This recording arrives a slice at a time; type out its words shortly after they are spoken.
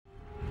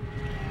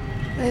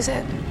What is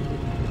it?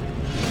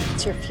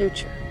 It's your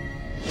future.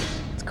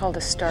 It's called a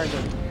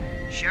Stargate.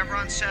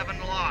 Chevron 7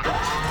 locked.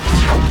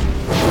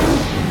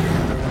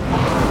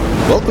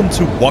 Welcome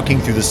to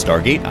Walking Through the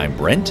Stargate. I'm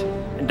Brent.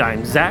 And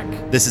I'm Zach.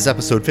 This is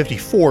episode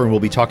 54, and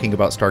we'll be talking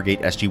about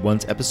Stargate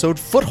SG-1's episode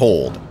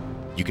Foothold.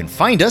 You can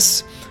find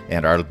us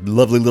and our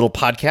lovely little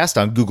podcast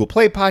on Google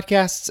Play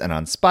Podcasts and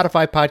on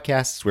Spotify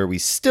Podcasts, where we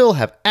still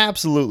have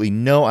absolutely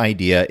no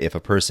idea if a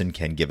person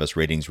can give us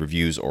ratings,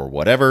 reviews, or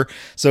whatever.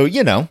 So,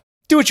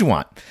 do what you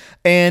want.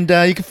 And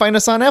you can find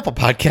us on Apple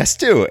Podcasts,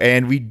 too.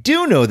 And we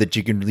do know that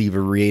you can leave a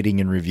rating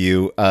and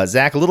review.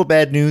 Zach, a little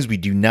bad news. We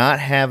do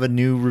not have a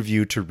new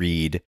review to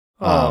read.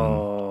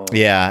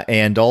 Yeah,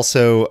 and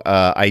also,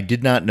 I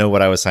did not know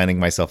what I was signing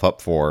myself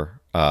up for.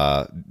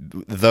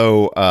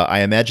 Though I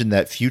imagine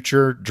that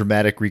future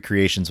dramatic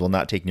recreations will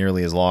not take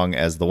nearly as long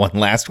as the one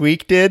last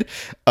week did.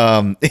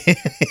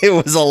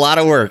 It was a lot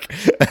of work,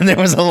 and there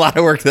was a lot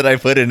of work that I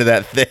put into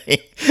that thing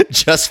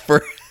just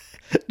for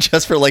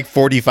like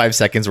 45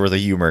 seconds worth of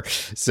humor.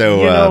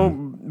 So,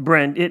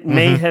 Brent, it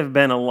may have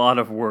been a lot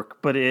of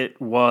work, but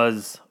it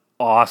was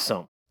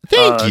awesome.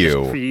 Thank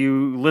you. For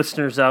you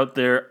listeners out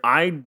there,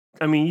 I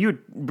mean,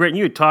 Brent,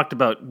 you had talked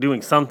about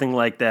doing something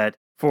like that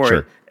for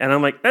it, and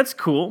I'm like, that's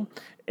cool.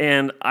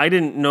 And I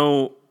didn't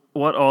know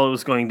what all it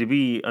was going to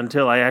be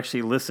until I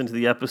actually listened to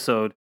the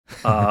episode,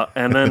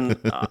 and then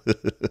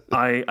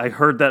I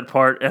heard that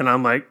part, and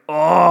I'm like,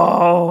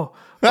 oh,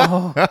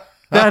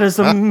 that is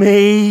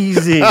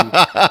amazing!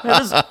 That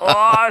is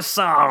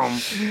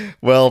awesome.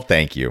 Well,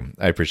 thank you.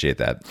 I appreciate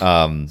that.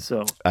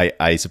 So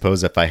I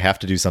suppose if I have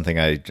to do something,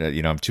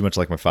 I'm too much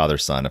like my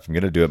father's son. If I'm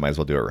going to do it, might as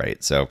well do it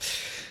right. So.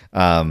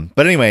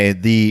 But anyway,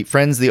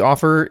 the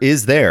offer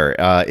is there.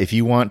 If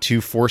you want to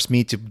force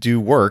me to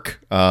do work,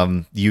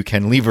 you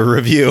can leave a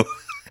review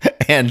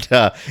and,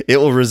 it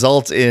will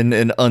result in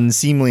an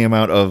unseemly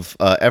amount of,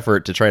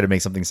 effort to try to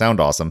make something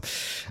sound awesome.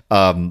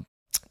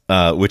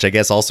 Which I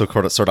guess also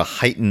sort of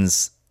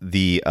heightens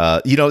the,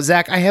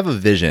 Zach, I have a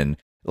vision,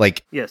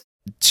 like, yes.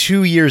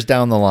 2 years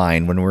down the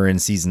line when we're in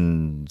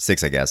season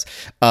 6, I guess,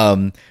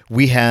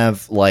 we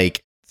have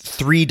like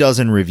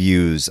 36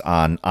 reviews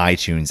on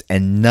iTunes,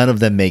 and none of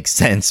them make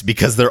sense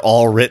because they're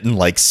all written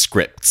like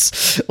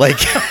scripts. Like,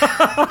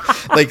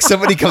 like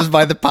somebody comes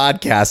by the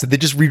podcast and they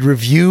just read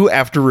review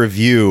after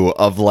review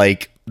of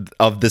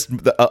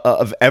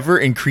ever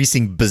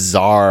increasing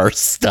bizarre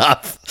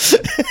stuff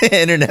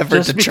in an effort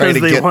just to try to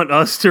because they want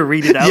us to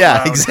read it out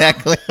loud.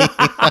 Exactly.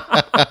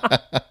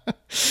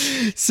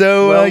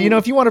 So,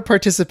 if you want to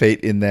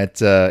participate in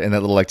that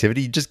little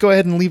activity, just go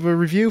ahead and leave a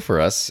review for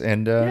us,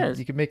 and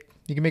you can make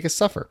us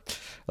suffer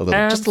a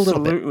little, just a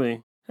little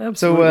bit.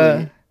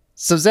 Absolutely.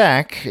 So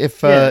Zach,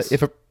 if a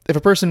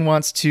person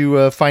wants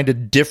to find a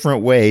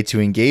different way to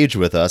engage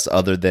with us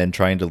other than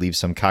trying to leave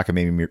some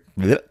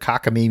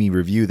cockamamie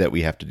review that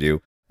we have to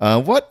do,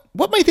 what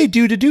might they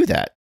do to do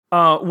that?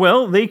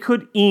 Well, they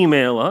could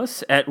email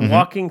us at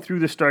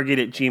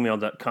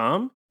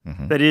walkingthroughthestargate@gmail.com.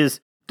 Mm-hmm. That is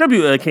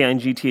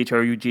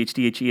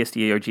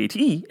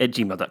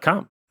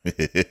WLKINGTHRUGHTHESTA@gmail.com.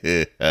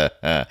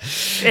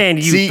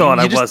 And you thought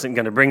I wasn't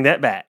going to bring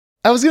that back.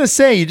 I was going to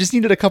say, you just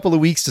needed a couple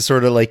of weeks to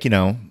sort of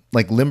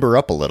limber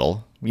up a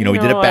little. We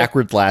did it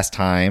backwards last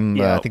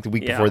time. I think the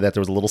week before that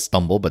there was a little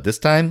stumble, but this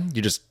time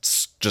you just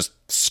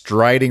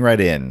striding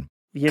right in.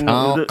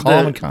 Calm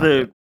and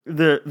confident.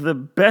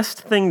 The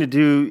best thing to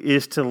do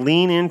is to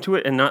lean into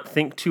it and not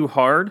think too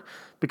hard,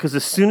 because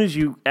as soon as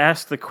you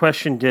ask the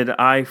question, did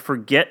I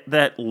forget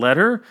that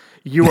letter?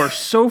 You are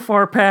so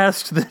far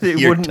past that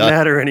it wouldn't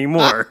matter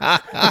anymore.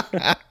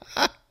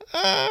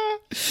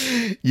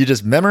 You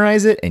just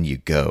memorize it and you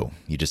go.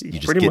 You just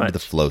get into the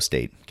flow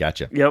state.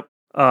 Gotcha. Yep.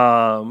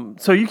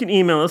 So you can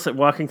email us at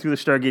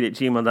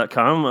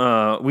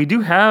walkingthroughthestargate@gmail.com. We do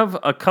have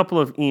a couple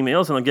of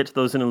emails, and I'll get to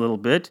those in a little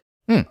bit.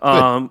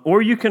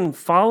 Or you can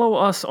follow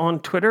us on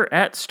Twitter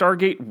at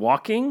Stargate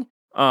Walking.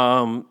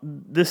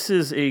 This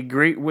is a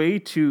great way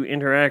to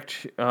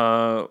interact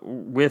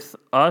with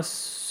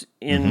us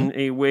in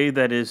a way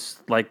that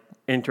is like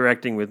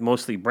interacting with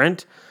mostly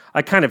Brent.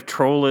 I kind of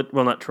troll it.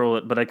 Well, not troll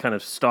it, but I kind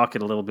of stalk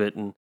it a little bit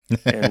and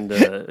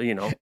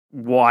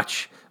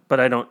watch. But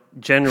I don't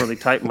generally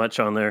type much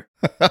on there.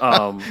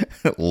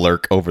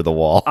 Lurk over the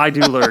wall. I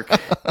do lurk.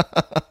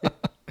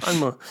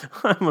 I'm a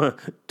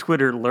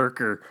Twitter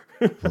lurker.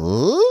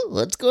 Ooh,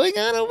 what's going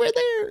on over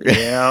there?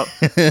 Yeah.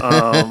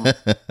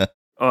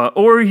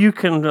 Or you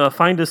can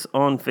find us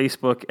on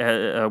Facebook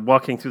at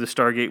Walking Through the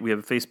Stargate. We have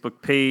a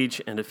Facebook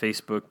page and a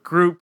Facebook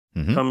group.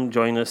 Mm-hmm. Come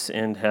join us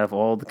and have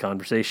all the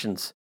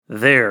conversations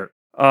there.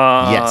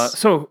 Yes.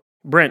 So,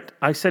 Brent,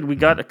 I said we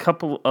got a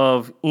couple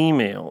of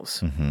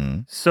emails. Mm-hmm.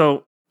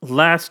 So,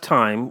 last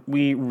time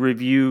we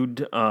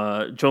reviewed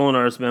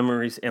Jolinar's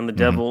Memories and the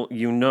Devil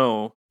You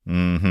Know.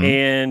 Mm-hmm.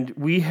 And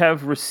we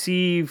have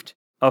received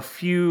a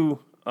few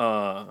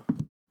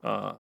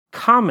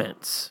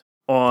comments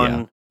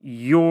on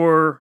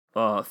your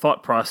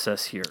thought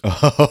process here.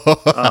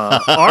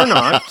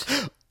 Arnott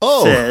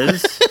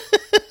says,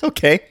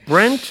 okay,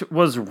 Brent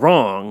was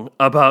wrong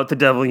about The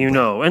Devil You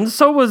Know, and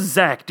so was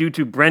Zach due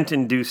to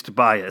Brent-induced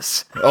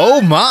bias.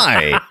 Oh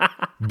my!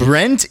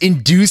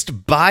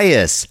 Brent-induced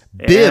bias.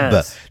 Bib.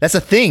 Yes. That's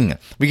a thing.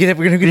 We're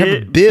gonna have a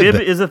bib. Bib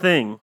is a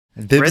thing.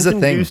 Bib is a thing.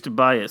 Brent-induced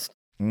bias.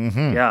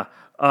 Mm-hmm. Yeah.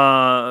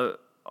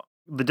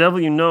 The Devil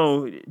You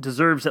Know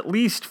deserves at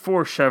least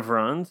 4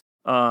 chevrons.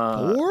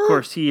 Of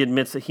course, he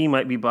admits that he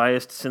might be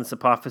biased since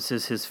Apophis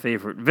is his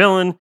favorite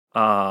villain.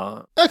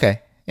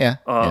 Okay. Yeah.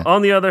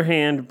 On the other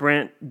hand,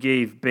 Brent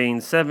gave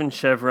Bane 7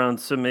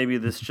 chevrons, so maybe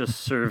this just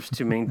serves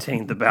to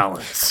maintain the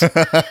balance.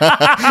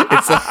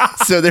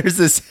 So there's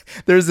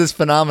this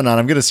phenomenon.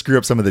 I'm going to screw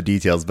up some of the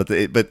details, but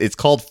it's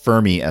called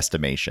Fermi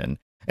estimation,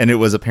 and it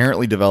was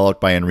apparently developed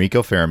by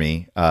Enrico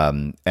Fermi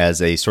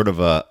as a sort of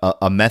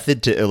a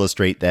method to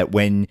illustrate that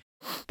when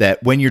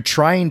you're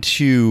trying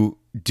to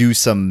do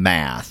some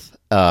math,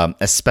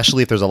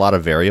 especially if there's a lot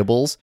of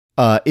variables.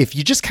 If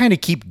you just kind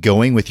of keep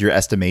going with your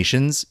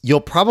estimations,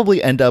 you'll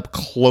probably end up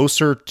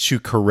closer to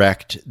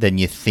correct than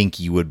you think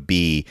you would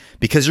be,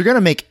 because you're going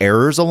to make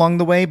errors along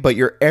the way, but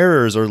your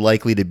errors are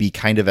likely to be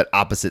kind of at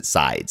opposite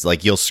sides.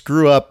 Like you'll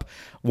screw up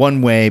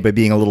one way by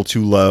being a little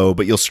too low,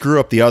 but you'll screw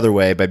up the other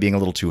way by being a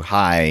little too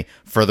high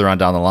further on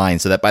down the line,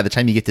 so that by the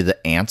time you get to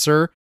the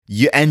answer,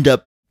 you end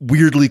up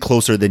weirdly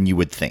closer than you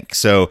would think.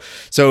 So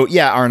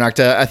yeah,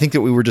 Arnokta, I think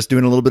that we were just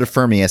doing a little bit of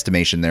Fermi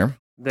estimation there.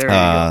 There you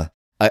go.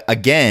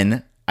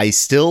 Again, I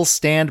still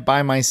stand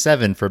by my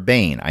 7 for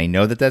Bane. I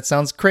know that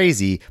sounds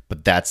crazy,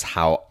 but that's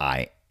how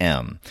I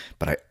am.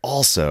 But I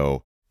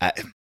also...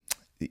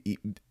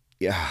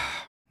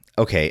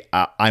 okay,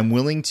 I'm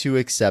willing to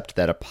accept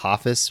that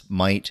Apophis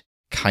might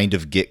kind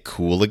of get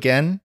cool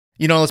again.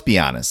 You know, let's be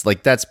honest.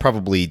 Like, that's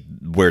probably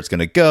where it's going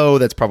to go.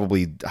 That's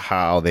probably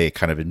how they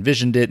kind of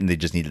envisioned it, and they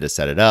just needed to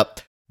set it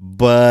up.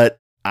 But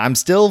I'm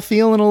still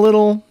feeling a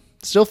little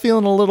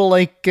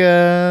like... it's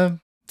a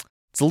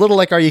little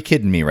like, are you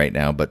kidding me right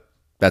now? But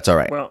that's all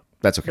right. Well,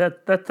 that's okay.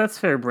 That's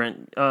fair,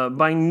 Brent.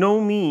 By no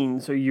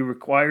means are you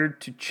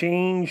required to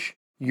change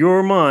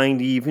your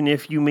mind, even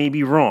if you may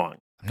be wrong.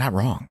 I'm not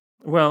wrong.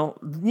 Well,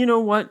 you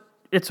know what?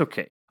 It's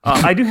okay.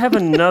 I do have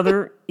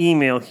another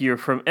email here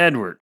from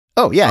Edward.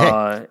 Oh,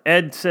 yeah. Hey.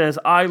 Ed says,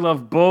 I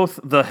love both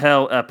the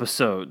Hell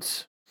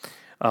episodes.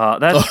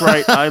 That's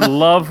right. I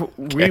love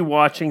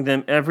rewatching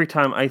them every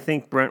time I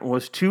think Brent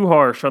was too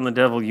harsh on The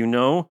Devil You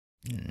Know.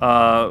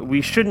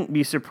 We shouldn't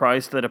be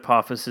surprised that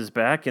Apophis is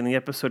back. In the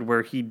episode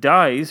where he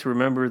dies,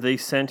 remember they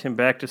sent him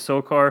back to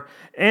Sokar,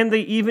 and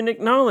they even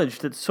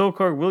acknowledged that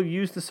Sokar will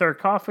use the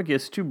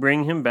sarcophagus to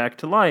bring him back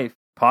to life,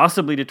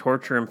 possibly to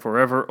torture him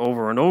forever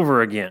over and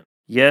over again.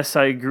 Yes,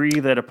 I agree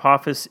that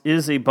Apophis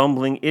is a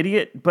bumbling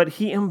idiot, but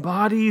he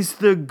embodies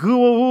the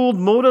Goa'uld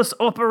modus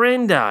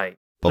operandi.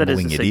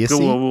 Bumbling that is to idiocy?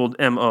 say, Goa'uld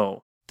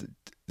M.O.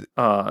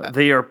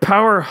 They are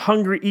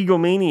power-hungry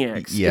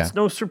egomaniacs. Yeah. It's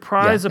no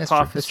surprise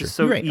Apophis is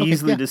so right.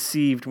 easily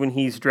deceived when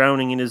he's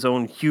drowning in his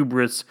own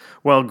hubris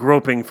while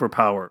groping for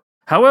power.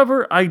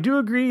 However, I do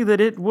agree that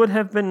it would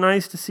have been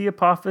nice to see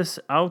Apophis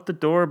out the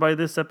door by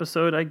this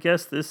episode. I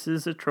guess this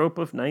is a trope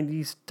of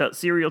 90s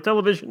serial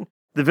television.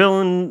 The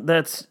villain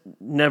that's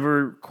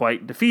never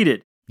quite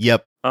defeated.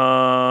 Yep. So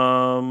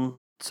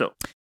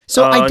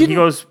I didn't... He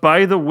goes,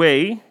 by the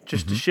way,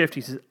 just to shift,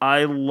 he says,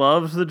 I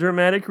loved the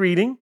dramatic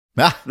reading.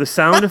 The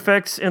sound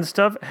effects and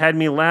stuff had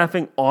me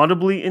laughing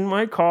audibly in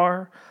my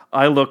car.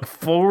 I look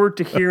forward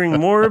to hearing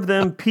more of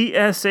them.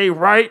 PSA,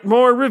 write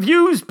more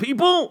reviews,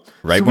 people.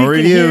 Write so more we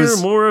can reviews.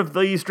 Hear more of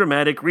these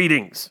dramatic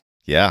readings.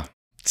 Yeah.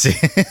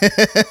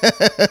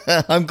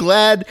 I'm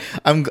glad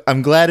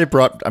it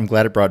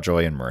brought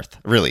joy and mirth.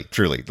 Really,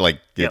 truly.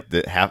 Like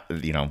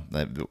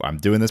I'm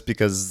doing this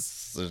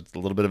because there's a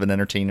little bit of an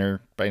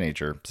entertainer by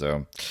nature.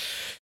 So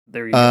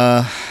there you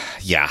go.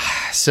 Yeah.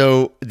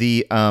 So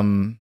the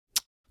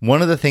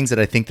one of the things that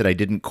I think that I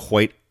didn't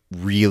quite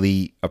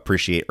really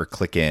appreciate or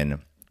click in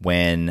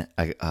when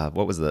I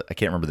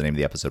can't remember the name of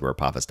the episode where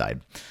Apophis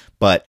died,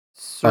 but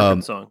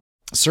Serpent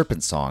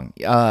Song.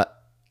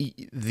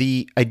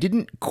 It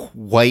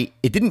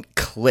didn't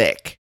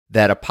click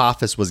that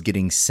Apophis was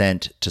getting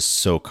sent to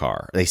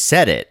Sokar. They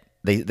said it.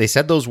 They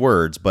said those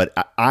words, but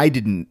I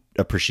didn't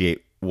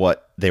appreciate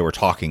what they were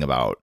talking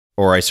about,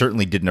 or I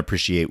certainly didn't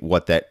appreciate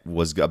what that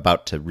was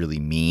about to really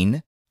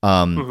mean.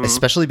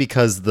 Especially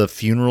because the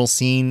funeral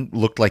scene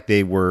looked like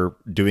they were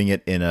doing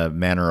it in a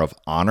manner of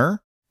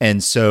honor.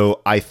 And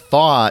so I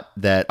thought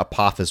that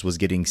Apophis was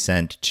getting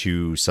sent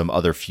to some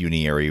other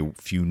funerary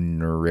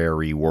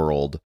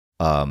world,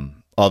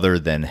 other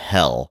than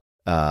hell.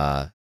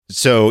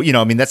 So,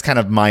 that's kind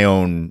of my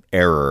own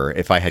error.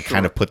 If I had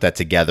kind of put that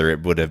together,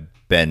 it would have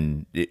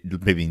been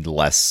maybe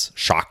less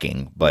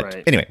shocking.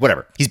 But anyway,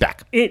 whatever. He's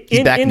back.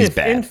 He's back and he's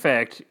bad. In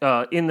fact,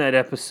 in that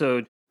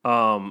episode,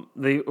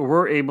 they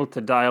were able to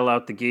dial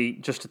out the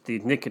gate just at the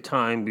nick of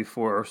time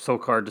before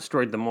Sokar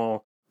destroyed them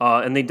all.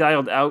 And they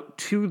dialed out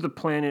to the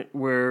planet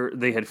where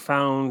they had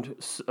found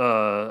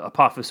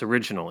Apophis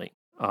originally.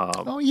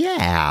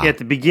 At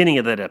the beginning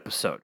of that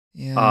episode.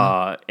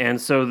 Yeah.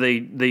 And so they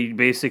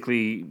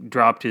basically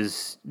dropped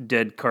his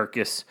dead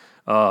carcass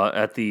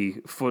at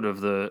the foot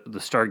of the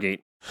Stargate.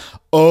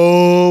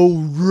 Oh,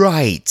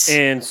 right.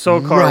 And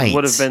Sokar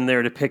would have been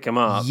there to pick him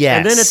up. Yes.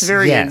 And then at the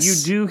very end, you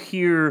do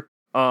hear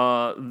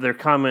their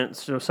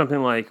comments,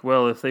 something like,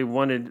 well, if they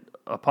wanted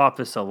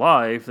Apophis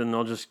alive, then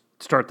they'll just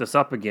start this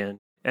up again.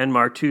 And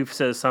Martouf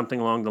says something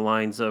along the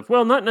lines of,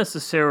 well, not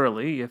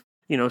necessarily. If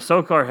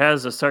Sokar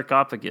has a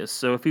sarcophagus,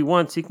 so if he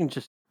wants, he can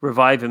just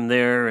revive him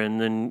there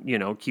and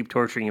then, keep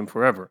torturing him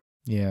forever.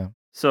 Yeah.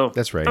 So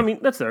that's right. I mean,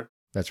 that's there.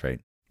 That's right.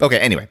 Okay,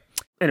 anyway.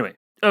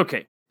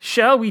 Okay.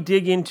 Shall we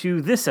dig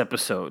into this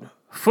episode?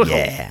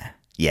 Foothold.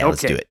 Yeah,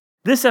 let's do it.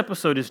 This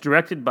episode is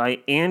directed by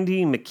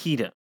Andy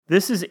Makita.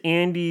 This is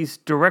Andy's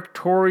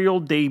directorial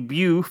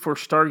debut for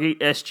Stargate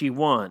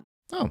SG-1.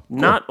 Oh, cool.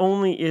 Not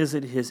only is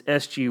it his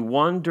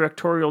SG-1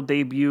 directorial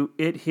debut,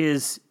 it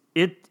is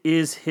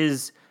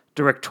his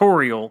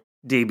directorial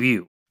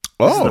debut.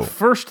 This is the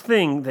first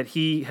thing that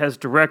he has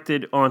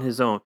directed on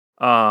his own.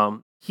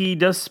 He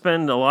does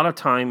spend a lot of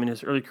time in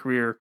his early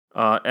career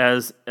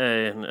as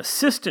an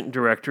assistant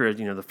director,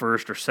 the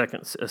first or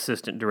second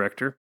assistant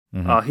director.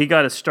 Mm-hmm. He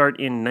got his start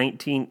in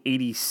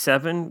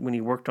 1987 when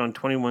he worked on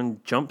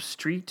 21 Jump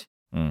Street.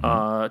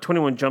 Mm-hmm.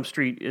 21 Jump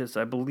Street is,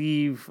 I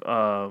believe,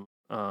 Peter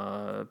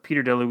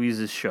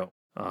DeLuise's show.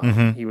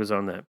 He was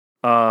on that.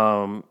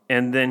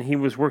 And then he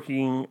was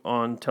working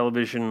on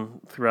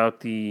television throughout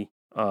the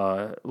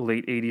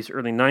late 80s,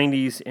 early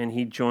 90s, and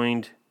he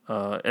joined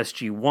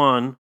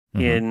SG-1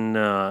 in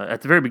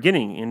at the very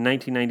beginning. In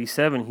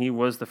 1997, he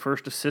was the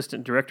first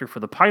assistant director for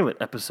the pilot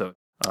episode,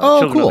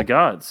 Children of the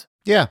Gods.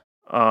 Yeah.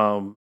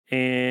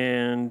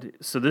 And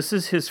so this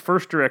is his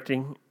first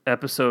directing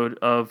episode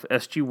of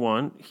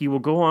SG-1. He will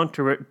go on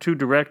to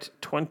direct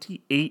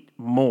 28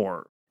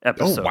 more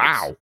episodes. Oh,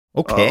 wow.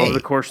 Okay. Over the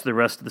course of the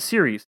rest of the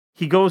series.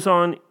 He goes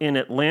on in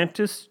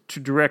Atlantis to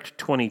direct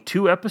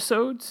 22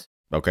 episodes.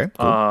 Okay,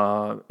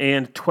 cool.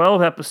 And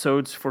 12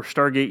 episodes for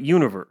Stargate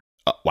Universe.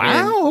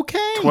 Wow,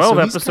 okay. 12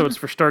 episodes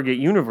for Stargate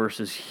Universe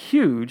is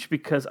huge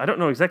because I don't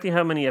know exactly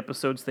how many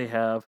episodes they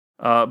have,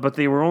 but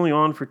they were only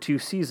on for 2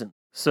 seasons.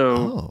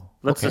 So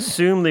let's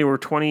assume they were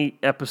 20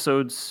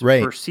 episodes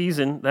per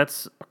season.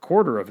 That's a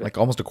quarter of it. Like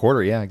almost a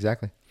quarter, yeah,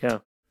 exactly. Yeah.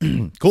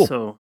 Cool.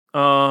 So,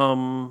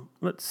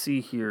 let's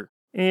see here.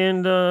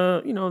 And,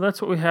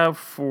 that's what we have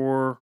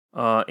for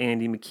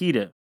Andy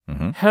Makita.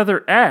 Mm-hmm.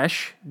 Heather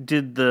Ashe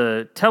did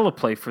the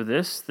teleplay for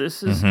this.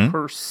 This is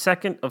her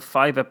second of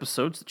 5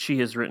 episodes that she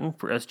has written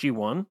for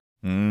SG-1.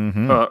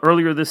 Mm-hmm.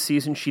 Earlier this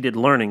season, she did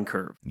Learning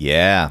Curve.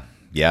 Yeah.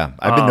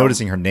 I've been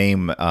noticing her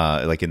name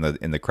like in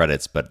the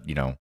credits, but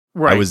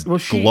I was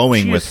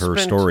glowing with her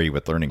story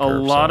with Learning Curve. A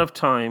lot of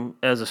time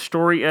as a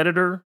story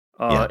editor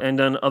and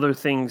done other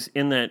things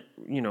in that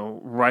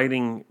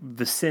writing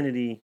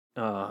vicinity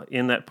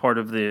in that part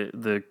of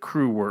the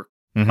crew work.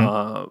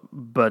 Mm-hmm.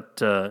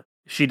 But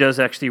she does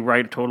actually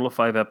write a total of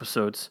 5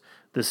 episodes.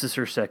 This is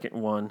her second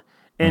one.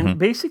 And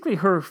basically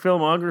her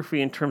filmography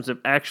in terms of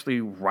actually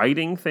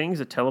writing things,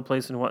 the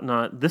teleplays and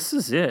whatnot, this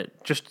is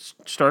it. Just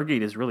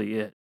Stargate is really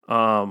it.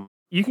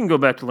 You can go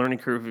back to Learning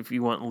Curve if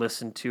you want and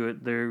listen to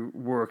it. There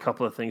were a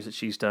couple of things that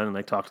she's done, and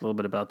I talked a little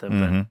bit about them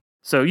then.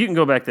 So you can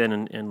go back then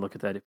and look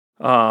at that.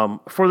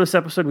 For this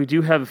episode, we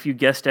do have a few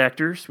guest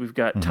actors. We've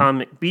got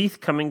Tom McBeath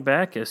coming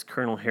back as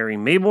Colonel Harry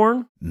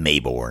Mayborn.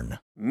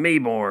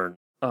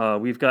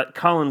 We've got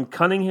Colin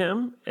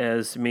Cunningham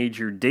as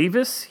Major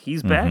Davis.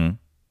 He's back.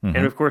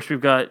 And of course,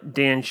 we've got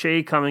Dan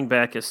Shea coming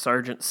back as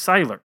Sergeant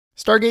Seiler.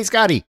 Stargate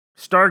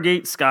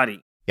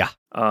Scotty. Yeah.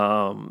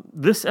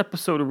 This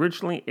episode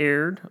originally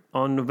aired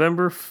on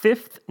November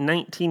 5th,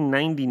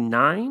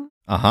 1999.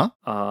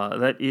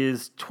 That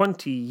is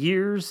 20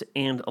 years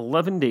and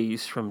 11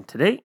 days from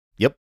today.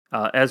 Yep.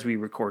 As we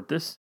record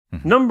this.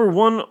 Number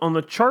 1 on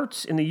the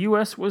charts in the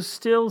U.S. was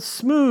still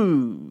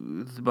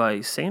Smooth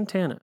by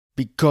Santana.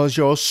 Because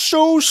you're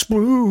so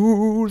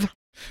smooth.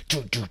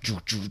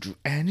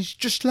 And it's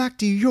just like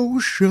the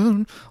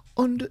ocean.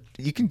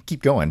 You can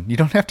keep going. You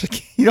don't have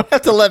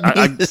to let me.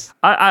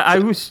 I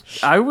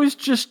was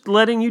just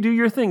letting you do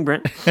your thing,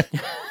 Brent.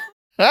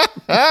 What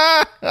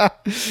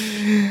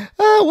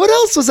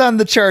else was on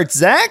the chart,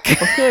 Zach?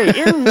 Okay,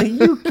 in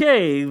the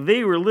UK,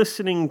 they were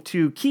listening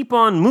to Keep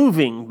On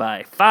Moving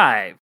by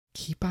Five.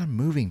 Keep On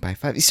Moving by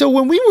Five. So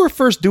when we were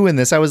first doing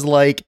this, I was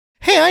like,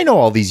 hey, I know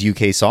all these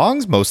UK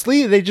songs,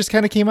 mostly. They just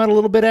kind of came out a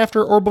little bit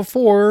after or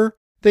before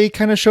they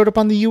kind of showed up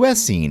on the US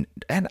scene.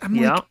 And I'm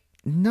like,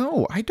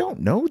 no, I don't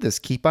know this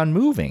Keep On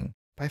Moving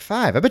by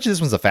Five. I bet you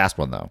this one's a fast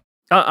one, though.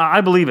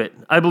 I believe it.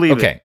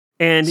 Okay.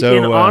 And so,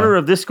 in honor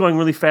of this going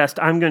really fast,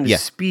 I'm going to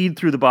speed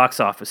through the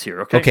box office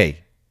here, okay? Okay.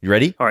 You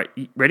ready? All right.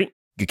 Ready?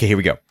 Okay, here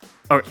we go.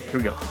 All right, here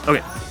we go.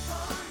 Okay.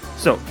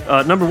 So,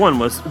 number 1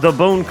 was The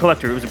Bone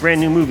Collector. It was a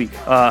brand new movie.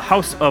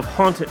 House on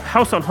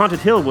Haunted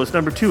Hill was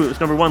number 2. It was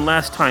number 1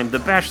 last time. The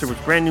Bachelor was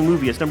a brand new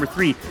movie. It's number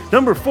 3.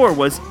 Number 4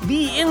 was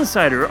The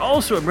Insider,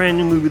 also a brand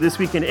new movie this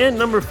weekend. And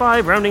number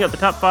 5, rounding out the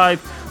top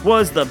 5,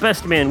 was The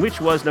Best Man, which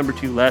was number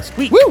 2 last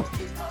week. Woo!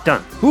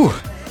 Done. Whew.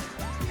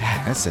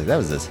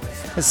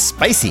 that's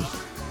spicy.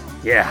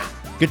 Yeah.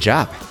 Good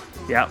job.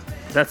 Yeah.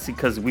 That's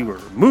because we were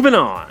moving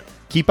on.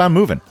 Keep on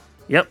moving.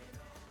 Yep.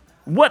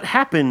 What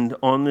happened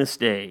on this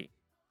day?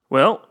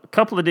 Well, a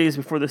couple of days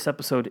before this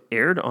episode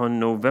aired on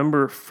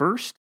November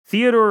 1st,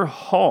 Theodore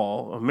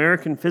Hall,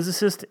 American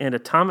physicist and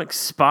atomic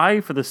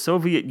spy for the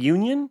Soviet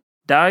Union,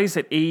 dies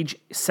at age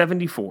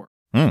 74.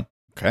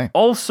 Okay.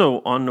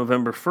 Also on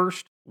November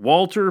 1st,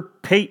 Walter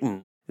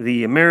Payton,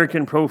 the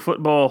American Pro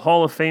Football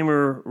Hall of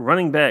Famer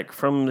running back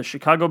from the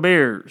Chicago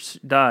Bears,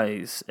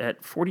 dies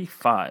at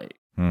 45.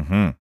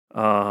 Mm-hmm.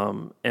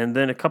 And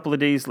then a couple of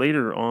days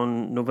later,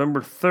 on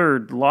November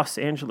 3rd, Los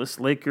Angeles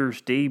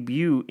Lakers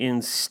debut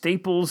in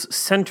Staples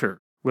Center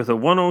with a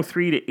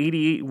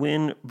 103-88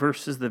 win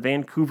versus the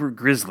Vancouver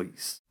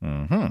Grizzlies.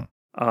 Mm-hmm.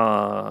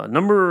 On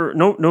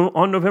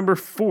November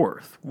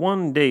 4th,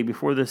 one day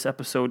before this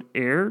episode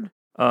aired,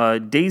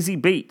 Daisy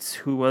Bates,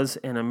 who was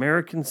an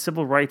American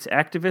civil rights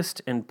activist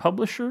and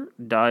publisher,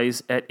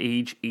 dies at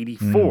age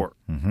 84.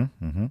 Mm-hmm.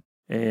 Mm-hmm.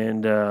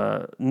 And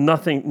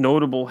nothing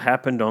notable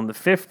happened on the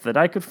 5th that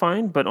I could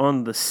find, but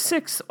on the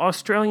 6th,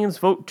 Australians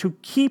vote to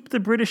keep the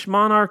British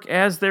monarch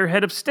as their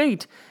head of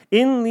state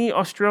in the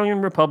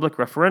Australian Republic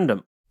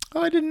referendum.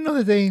 Oh, I didn't know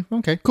that they...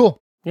 Okay,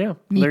 cool. Yeah,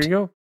 Neat. There you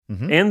go.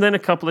 Mm-hmm. And then a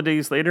couple of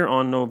days later,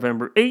 on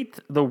November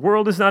 8th, The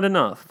World Is Not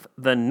Enough,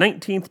 the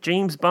 19th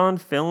James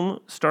Bond film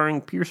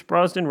starring Pierce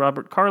Brosnan,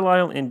 Robert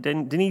Carlyle, and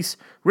Denise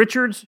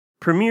Richards,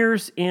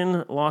 premieres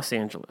in Los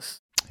Angeles.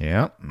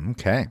 Yeah,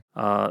 okay.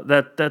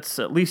 That's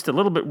at least a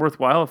little bit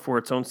worthwhile for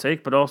its own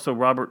sake, but also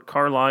Robert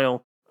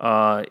Carlyle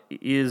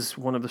is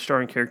one of the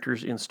starring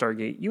characters in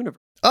Stargate Universe.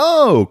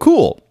 Oh,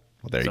 cool.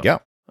 Well, there you go.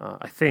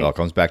 I think. It all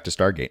comes back to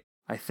Stargate.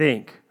 I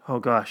think. Oh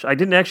gosh, I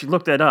didn't actually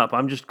look that up.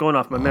 I'm just going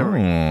off my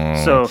memory.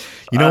 Oh. So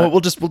you know what?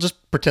 We'll just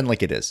pretend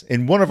like it is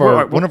in one of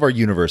our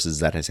universes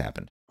that has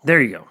hhappened. There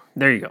you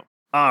go.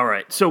 All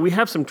right. So we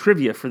have some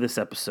trivia for this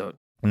episode.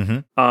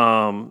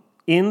 Mm-hmm.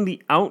 In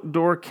the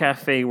outdoor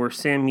cafe where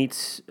Sam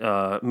meets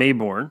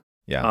Mayborn.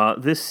 Yeah.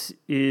 This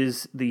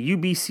is the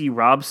UBC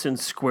Robson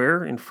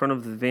Square in front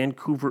of the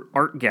Vancouver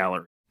Art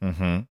Gallery.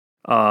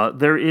 Mm-hmm.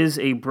 There is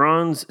a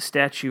bronze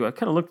statue. I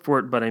kind of looked for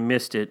it, but I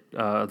missed it.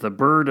 The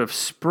Bird of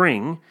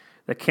Spring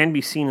that can be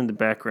seen in the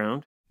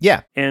background.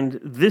 Yeah. And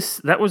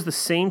that was the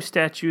same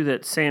statue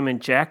that Sam and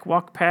Jack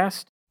walked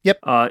past. Yep.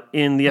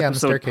 In the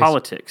episode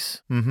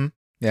Politics. Mm-hmm.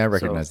 Yeah, I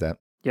recognize that.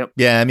 Yep.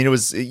 Yeah, I mean, it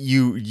was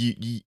you.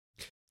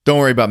 Don't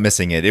worry about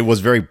missing it. It was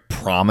very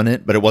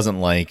prominent, but it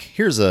wasn't like,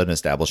 here's an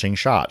establishing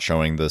shot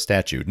showing the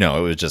statue.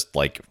 No, it was just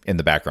like in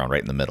the background,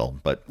 right in the middle.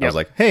 But I was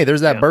like, hey,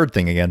 there's that bird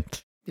thing again.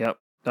 Yep.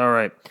 All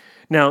right.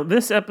 Now,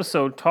 this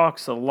episode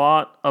talks a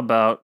lot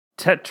about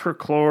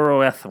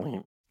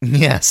tetrachloroethylene.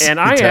 Yes. And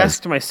I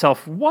asked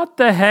myself, what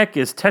the heck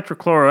is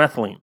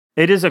tetrachloroethylene?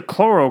 It is a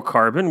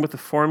chlorocarbon with the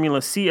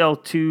formula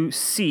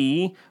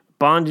Cl2C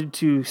bonded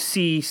to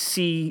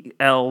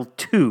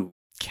CCl2.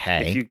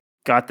 Okay. If you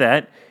got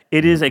that.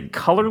 It is a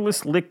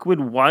colorless liquid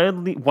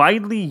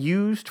widely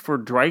used for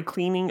dry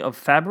cleaning of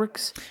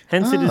fabrics.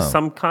 Hence, it is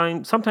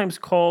sometimes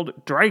called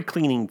dry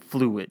cleaning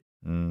fluid.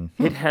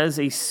 Mm-hmm. It has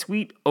a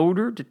sweet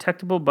odor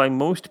detectable by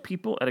most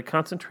people at a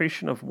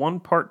concentration of 1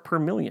 part per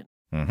million.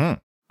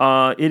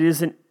 Mm-hmm. It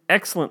is an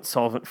excellent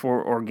solvent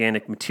for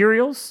organic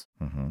materials.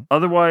 Mm-hmm.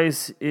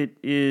 Otherwise, it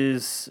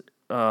is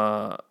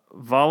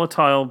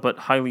volatile but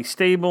highly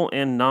stable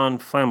and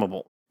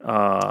non-flammable.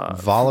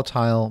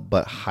 Volatile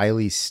but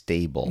highly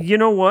stable. You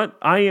know what?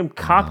 I am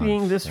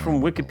copying this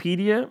from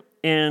Wikipedia,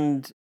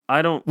 and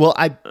I don't... Well,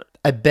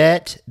 I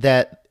bet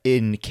that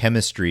in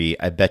chemistry,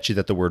 I bet you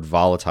that the word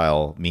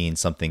volatile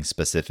means something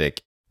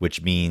specific,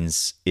 which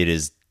means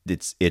it's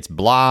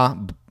blah,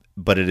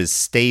 but it is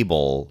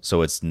stable,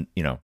 so it's,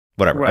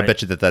 whatever. Right. I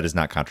bet you that is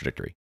not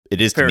contradictory. It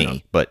is Fair to me,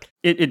 enough. But...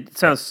 It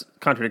sounds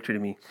contradictory to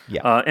me.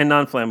 Yeah. And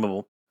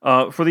non-flammable.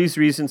 For these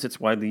reasons, it's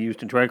widely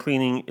used in dry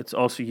cleaning. It's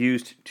also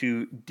used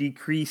to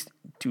degrease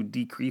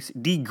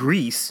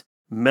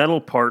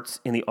metal parts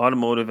in the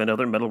automotive and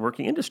other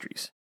metalworking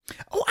industries.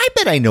 Oh, I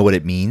bet I know what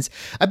it means.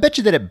 I bet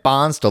you that it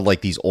bonds to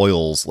like these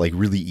oils like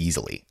really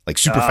easily, like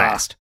super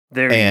fast.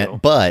 There you go.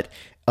 But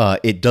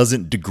it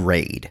doesn't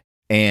degrade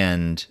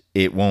and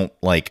it won't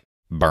like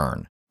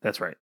burn. That's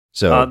right.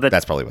 So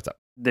that's probably what's up.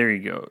 There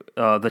you go.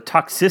 The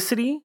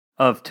toxicity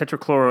of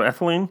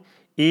tetrachloroethylene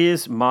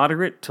is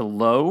moderate to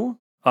low.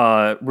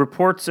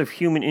 Reports of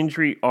human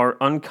injury are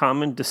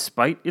uncommon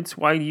despite its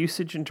wide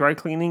usage in dry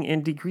cleaning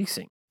and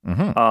degreasing.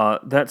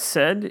 Mm-hmm. That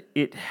said,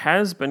 it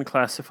has been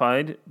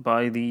classified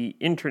by the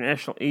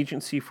International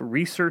Agency for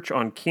Research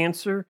on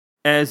Cancer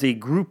as a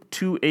Group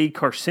 2A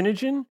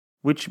carcinogen,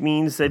 which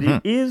means that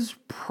it is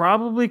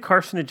probably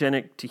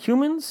carcinogenic to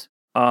humans,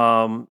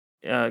 can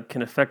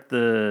affect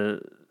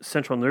the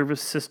central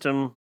nervous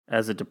system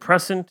as a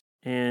depressant,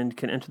 and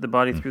can enter the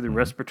body through the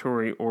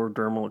respiratory or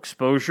dermal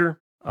exposure.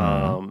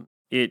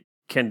 It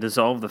can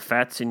dissolve the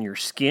fats in your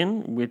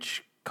skin,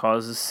 which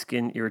causes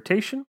skin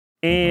irritation.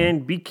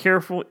 And be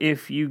careful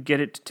if you get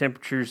it to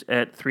temperatures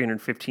at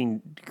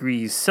 315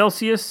 degrees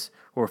Celsius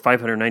or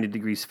 590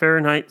 degrees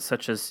Fahrenheit,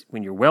 such as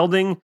when you're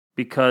welding.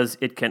 because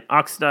it can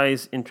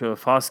oxidize into a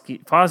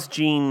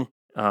phosgene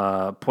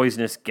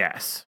poisonous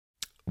gas.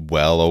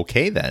 Well,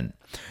 okay then.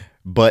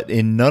 But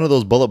in none of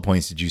those bullet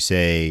points did you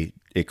say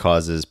it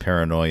causes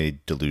paranoid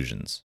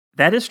delusions.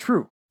 That is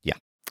true. Yeah.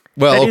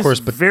 Well, that of course,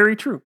 but very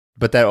true.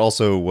 But that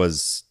also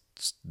was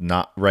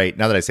not right.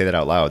 Now that I say that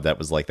out loud, that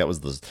was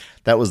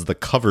the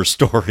cover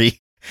story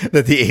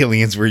that the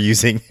aliens were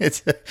using.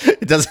 It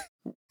doesn't.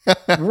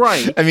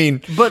 Right. I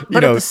mean, but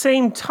at the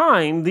same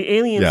time, the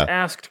aliens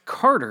asked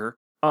Carter,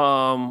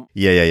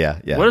 Yeah.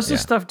 what does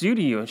this stuff do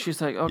to you? And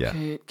she's like,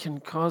 okay, it can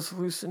cause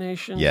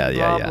hallucinations.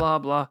 Blah,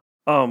 blah.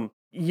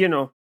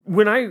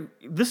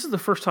 This is the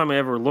first time I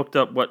ever looked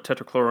up what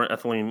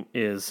tetrachloroethylene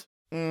is.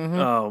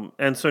 Mm-hmm.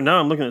 And so now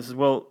I'm looking at this as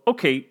well.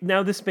 Okay,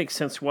 now this makes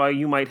sense why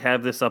you might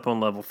have this up on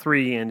level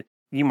 3 and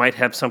you might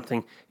have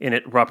something in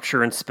it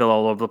rupture and spill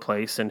all over the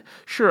place. And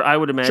sure, I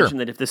would imagine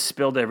that if this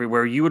spilled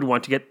everywhere, you would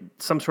want to get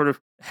some sort of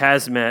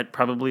hazmat,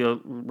 probably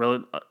to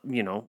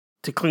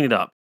clean it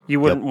up. You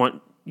wouldn't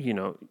want,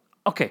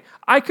 okay,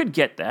 I could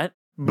get that.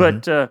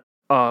 But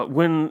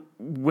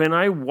when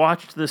I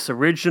watched this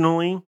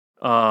originally,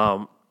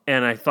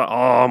 and I thought,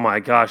 oh my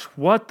gosh,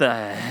 what the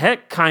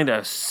heck kind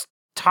of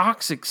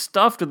toxic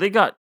stuff do they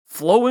got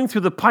flowing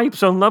through the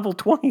pipes on level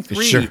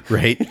 23? Sure,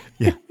 right?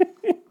 Yeah.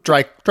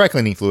 Dry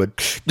cleaning fluid.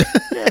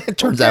 It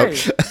turns out.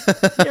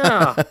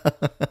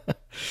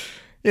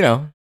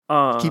 Yeah.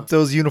 Keep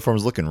those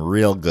uniforms looking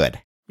real good.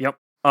 Yep.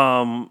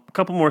 A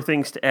couple more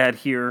things to add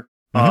here.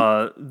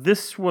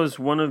 This was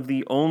one of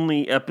the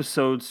only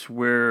episodes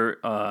where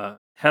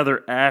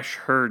Heather Ashe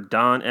heard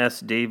Don S.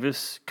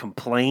 Davis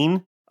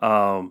complain.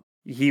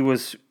 He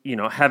was,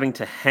 having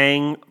to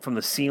hang from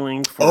the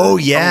ceiling for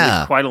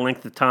quite a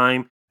length of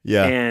time.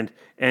 Yeah.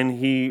 And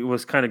he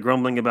was kind of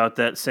grumbling about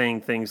that,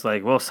 saying things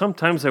like, well,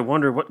 sometimes I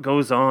wonder what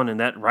goes on in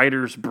that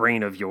writer's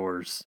brain of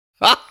yours.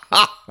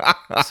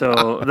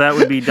 So that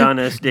would be Don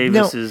S.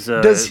 Davis's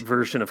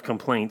version of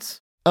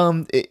complaints.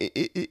 Does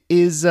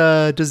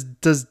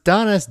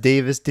Don S.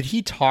 Davis, did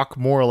he talk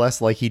more or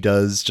less like he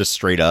does just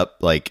straight up?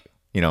 Like,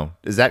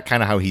 is that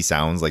kind of how he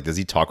sounds? Like, does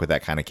he talk with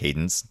that kind of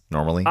cadence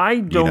normally? I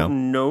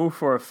don't know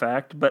for a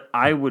fact, but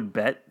I would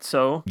bet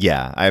so.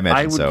 Yeah, I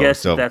imagine so. I would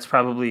guess that's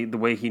probably the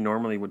way he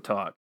normally would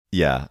talk.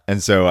 Yeah,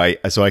 and so I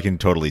can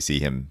totally see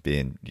him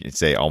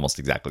say almost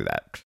exactly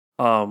that.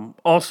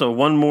 Also,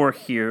 one more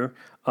here.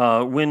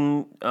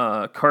 When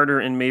Carter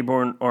and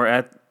Maybourne are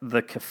at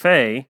the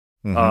cafe,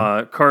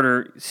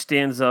 Carter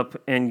stands up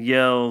and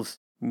yells,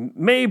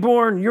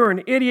 Maybourne, you're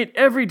an idiot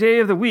every day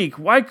of the week.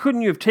 Why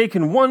couldn't you have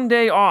taken one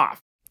day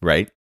off?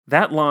 Right.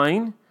 That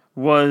line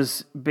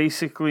was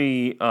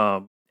basically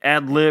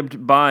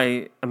ad-libbed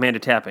by Amanda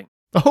Tapping.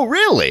 Oh,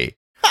 really?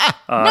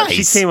 Nice.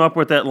 She came up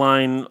with that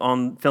line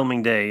on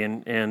filming day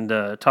and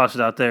tossed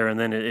it out there, and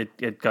then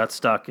it got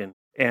stuck.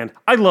 And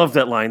I love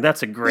that line.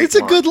 That's a great It's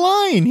a good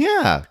line.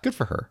 Yeah. Good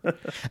for her.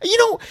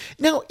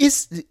 Now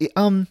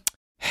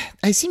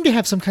I seem to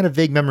have some kind of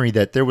vague memory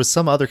that there was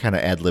some other kind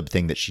of ad-lib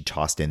thing that she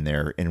tossed in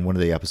there in one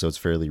of the episodes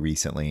fairly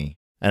recently.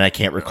 And I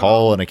can't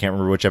recall, and I can't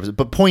remember which episode.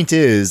 But point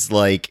is,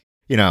 like,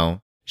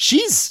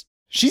 she's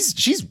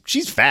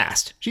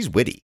fast. She's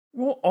witty.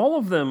 Well, all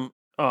of them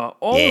have a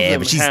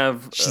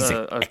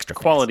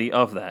quality fast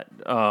of that.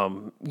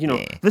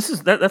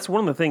 That's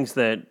one of the things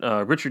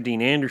that Richard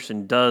Dean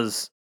Anderson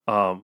does,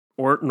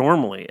 or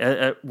normally,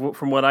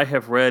 from what I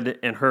have read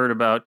and heard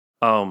about.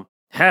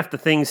 Half the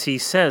things he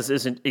says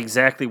isn't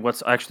exactly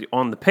what's actually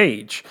on the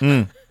page.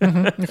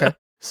 Okay.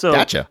 So,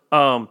 gotcha.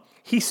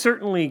 He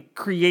certainly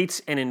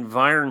creates an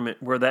environment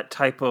where that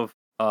type of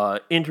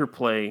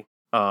interplay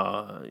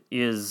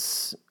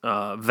is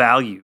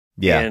valued.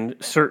 Yeah. And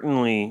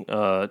certainly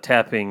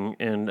Tapping,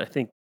 and I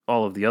think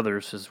all of the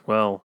others as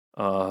well,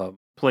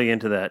 play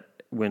into that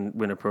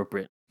when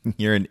appropriate.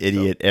 You're an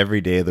idiot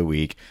every day of the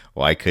week.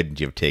 Why couldn't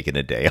you have taken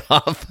a day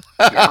off?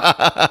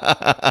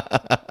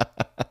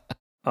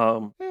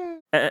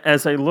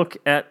 As I look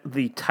at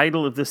the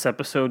title of this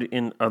episode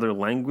in other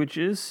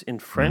languages, in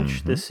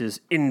French, this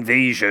is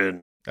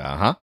Invasion.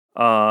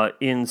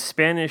 In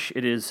Spanish,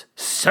 it is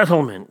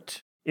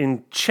Settlement.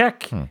 In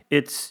Czech,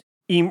 it's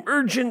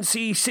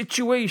Emergency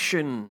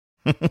Situation.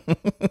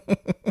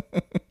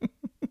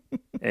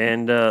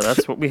 And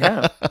that's what we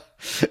have.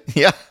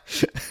 Yeah.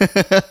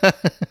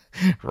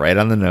 Right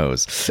on the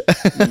nose.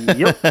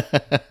 Yep.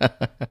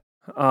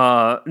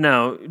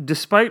 Now,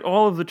 despite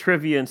all of the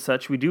trivia and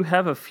such, we do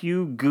have a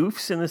few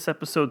goofs in this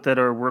episode that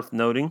are worth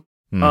noting.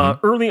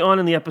 Early on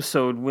in the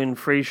episode, when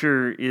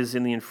Frasier is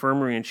in the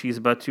infirmary and she's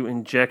about to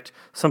inject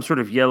some sort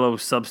of yellow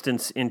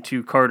substance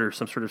into Carter,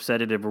 some sort of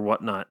sedative or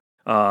whatnot,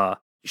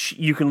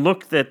 you can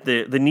look that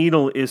the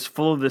needle is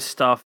full of this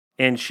stuff,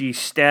 and she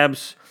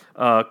stabs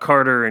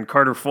Carter, and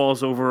Carter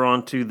falls over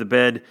onto the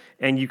bed,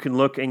 and you can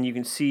look and you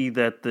can see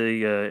that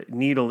the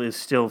needle is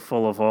still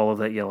full of all of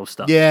that yellow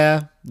stuff.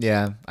 Yeah,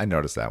 I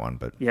noticed that one,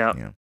 but yeah.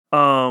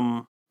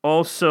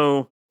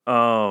 Also,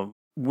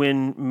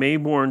 when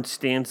Maybourne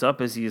stands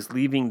up as he is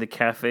leaving the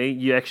cafe,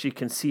 you actually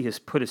can see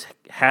put his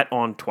hat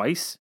on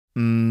twice.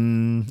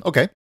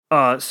 Okay.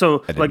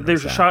 So like,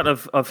 there's a that. shot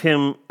of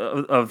him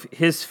of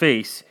his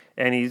face,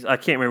 and I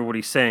can't remember what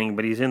he's saying,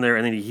 but he's in there,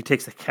 and then he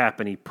takes the cap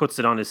and he puts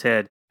it on his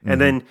head, and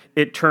then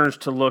it turns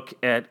to look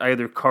at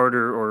either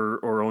Carter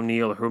or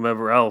O'Neill or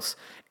whomever else,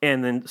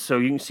 and then so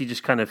you can see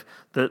just kind of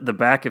the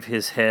back of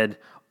his head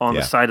on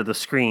the side of the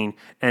screen,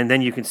 and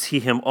then you can see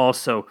him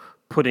also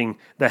putting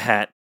the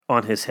hat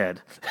on his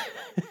head.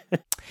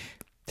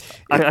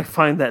 I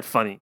find that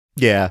funny.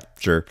 Yeah,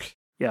 sure.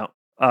 Yeah.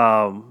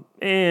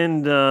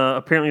 And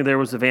apparently there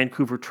was a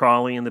Vancouver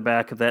trolley in the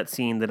back of that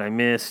scene that I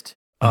missed.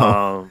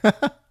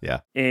 Yeah.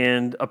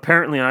 And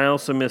apparently I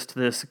also missed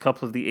this. A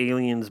couple of the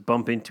aliens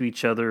bump into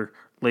each other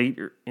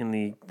later in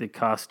the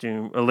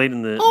costume, late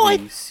in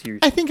the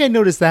series. I think I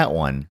noticed that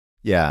one.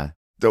 Yeah.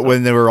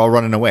 When they were all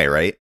running away,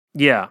 right?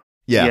 Yeah.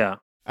 Yeah.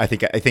 I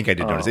think I did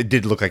notice. It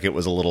did look like it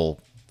was a little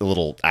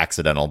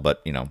accidental,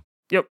 but you know.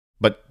 Yep.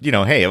 But you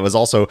know, hey, it was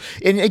also,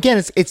 and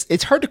again,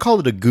 it's hard to call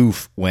it a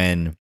goof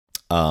when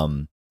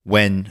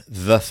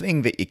the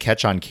thing that you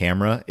catch on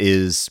camera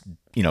is,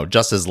 you know,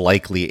 just as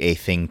likely a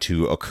thing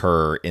to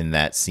occur in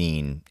that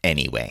scene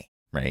anyway,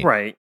 right?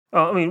 Right.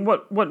 I mean,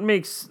 what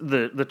makes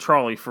the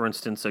trolley, for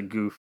instance, a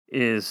goof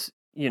is,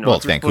 you know, well,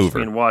 if it's you're supposed to Vancouver.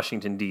 be in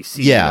Washington,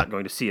 D.C., Yeah. you're not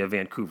going to see a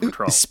Vancouver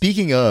trolley.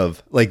 Speaking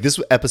of, like, this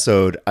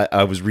episode,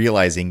 I was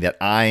realizing that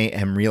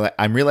I'm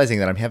realizing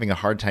that I'm having a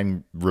hard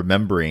time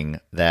remembering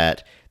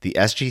that the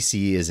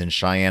SGC is in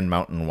Cheyenne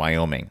Mountain,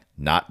 Wyoming,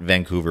 not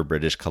Vancouver,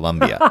 British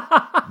Columbia,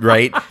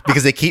 right?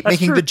 Because they keep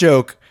making the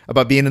joke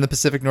about being in the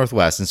Pacific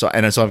Northwest, and so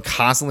I'm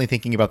constantly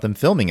thinking about them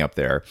filming up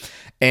there.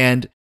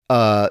 And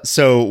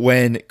so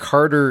when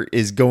Carter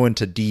is going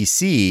to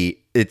DC,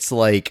 it's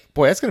like,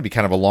 boy, that's going to be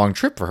kind of a long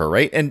trip for her,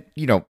 right? And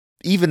you know,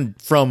 even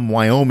from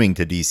Wyoming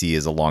to DC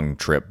is a long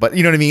trip, but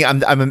you know what I mean?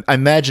 I'm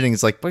imagining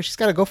it's like, boy, she's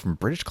got to go from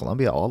British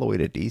Columbia all the way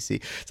to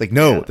DC. It's like,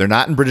 no, they're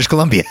not in British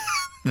Columbia.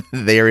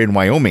 They are in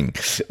Wyoming.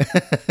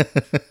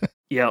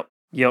 Yep.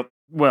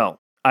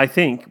 Well, I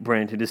think,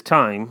 Brent, it is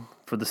time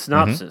for the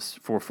synopsis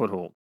for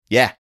Foothold.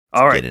 Yeah.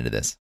 All right. Get into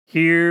this.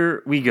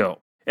 Here we go.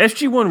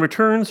 SG-1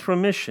 returns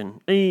from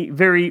mission, a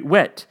very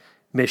wet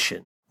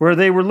mission, where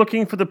they were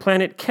looking for the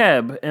planet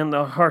Keb and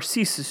the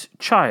Harcesis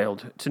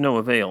child to no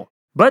avail.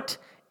 But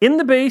in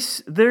the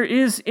base, there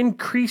is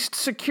increased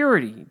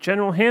security.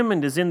 General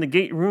Hammond is in the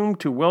gate room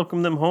to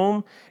welcome them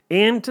home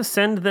and to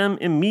send them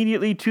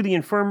immediately to the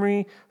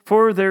infirmary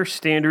for their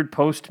standard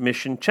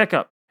post-mission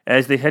checkup.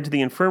 As they head to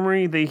the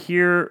infirmary, they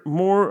hear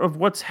more of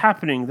what's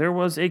happening. There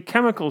was a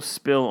chemical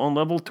spill on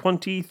level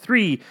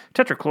 23,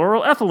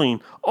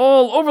 tetrachloroethylene,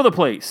 all over the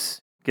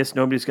place. Guess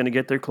nobody's going to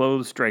get their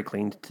clothes dry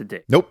cleaned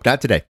today. Nope, not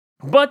today.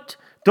 But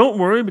don't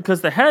worry,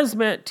 because the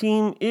hazmat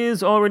team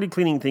is already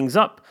cleaning things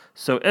up,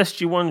 so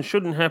SG-1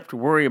 shouldn't have to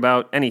worry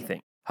about anything.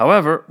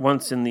 However,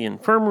 once in the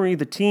infirmary,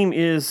 the team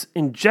is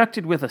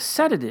injected with a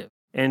sedative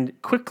and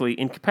quickly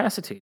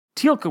incapacitated.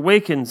 Teal'c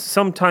awakens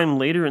sometime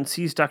later and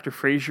sees Dr.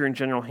 Fraser and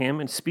General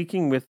Hammond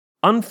speaking with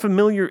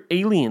unfamiliar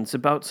aliens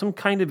about some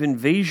kind of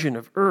invasion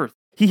of Earth.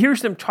 He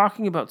hears them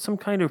talking about some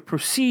kind of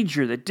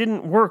procedure that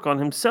didn't work on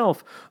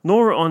himself,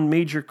 nor on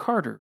Major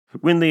Carter.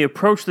 When they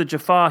approach the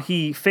Jaffa,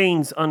 he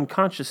feigns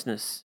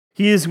unconsciousness.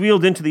 He is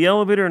wheeled into the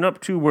elevator and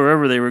up to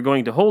wherever they were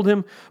going to hold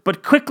him,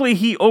 but quickly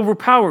he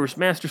overpowers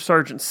Master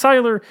Sergeant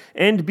Siler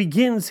and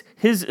begins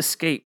his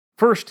escape.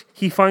 First,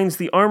 he finds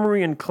the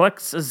armory and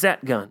collects a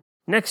Zat gun.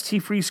 Next, he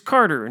frees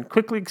Carter and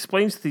quickly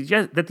explains that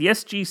the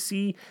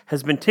SGC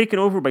has been taken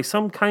over by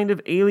some kind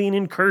of alien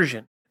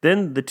incursion.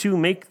 Then the two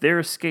make their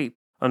escape.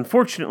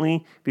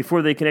 Unfortunately,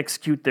 before they can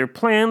execute their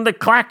plan, the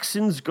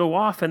klaxons go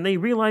off and they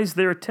realize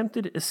their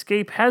attempted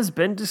escape has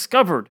been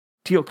discovered.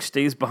 Teal'c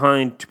stays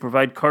behind to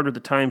provide Carter the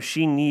time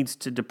she needs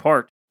to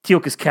depart.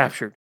 Teal'c is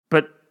captured,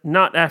 but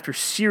not after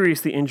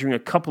seriously injuring a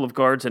couple of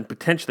guards and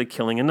potentially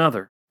killing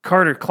another.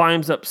 Carter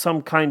climbs up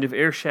some kind of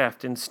air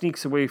shaft and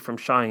sneaks away from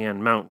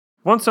Cheyenne Mountain.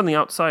 Once on the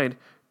outside,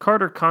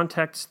 Carter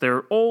contacts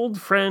their old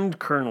friend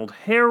Colonel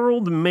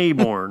Harold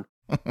Maybourne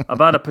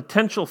about a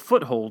potential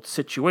foothold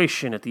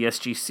situation at the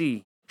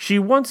SGC. She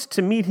wants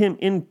to meet him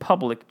in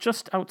public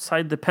just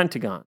outside the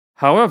Pentagon.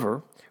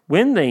 However,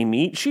 when they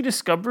meet, she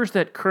discovers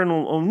that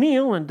Colonel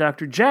O'Neill and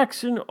Dr.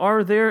 Jackson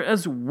are there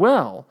as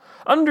well.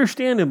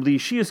 Understandably,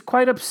 she is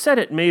quite upset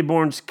at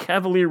Maybourne's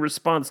cavalier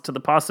response to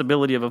the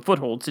possibility of a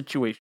foothold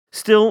situation.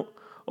 Still,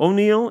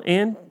 O'Neill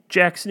and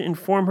Jackson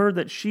inform her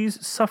that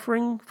she's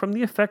suffering from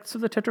the effects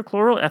of the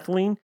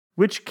tetrachloroethylene,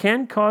 which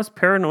can cause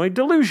paranoid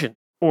delusion.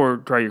 Or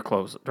dry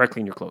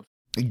clean your clothes.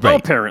 Right.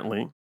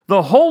 Apparently,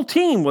 the whole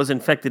team was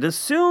infected as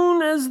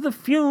soon as the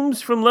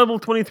fumes from level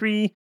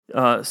 23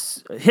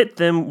 hit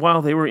them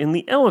while they were in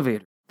the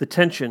elevator. The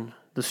tension,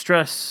 the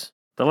stress,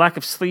 the lack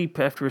of sleep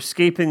after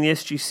escaping the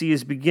SGC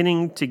is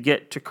beginning to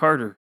get to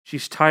Carter.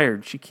 She's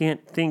tired. She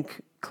can't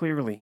think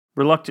clearly.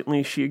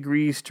 Reluctantly, she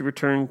agrees to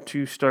return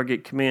to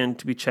Stargate Command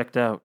to be checked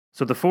out.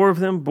 So the four of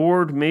them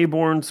board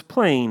Maybourne's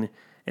plane,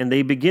 and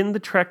they begin the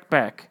trek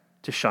back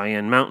to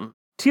Cheyenne Mountain.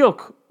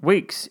 Teal'c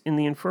wakes in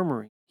the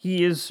infirmary.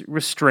 He is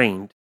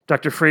restrained.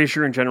 Dr.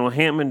 Fraser and General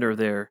Hammond are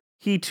there.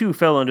 He too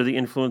fell under the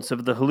influence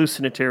of the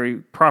hallucinatory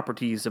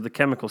properties of the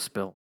chemical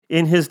spill.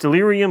 In his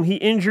delirium, he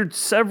injured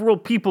several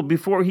people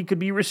before he could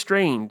be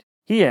restrained.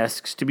 He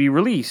asks to be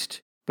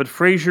released, but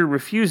Fraser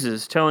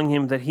refuses, telling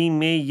him that he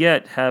may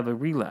yet have a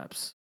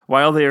relapse.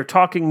 While they are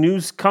talking,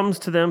 news comes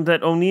to them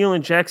that O'Neill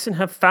and Jackson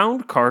have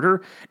found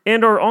Carter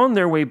and are on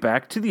their way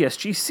back to the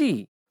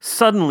SGC.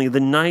 Suddenly, the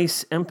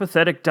nice,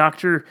 empathetic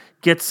doctor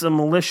gets a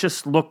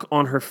malicious look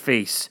on her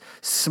face.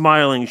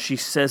 Smiling, she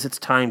says it's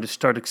time to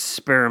start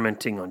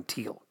experimenting on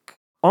Teal'c.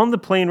 On the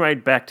plane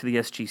ride back to the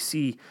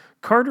SGC,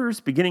 Carter is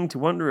beginning to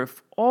wonder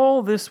if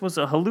all this was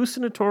a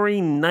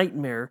hallucinatory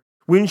nightmare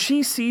when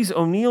she sees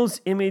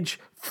O'Neill's image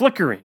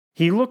flickering.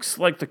 He looks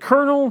like the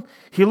Colonel.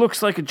 He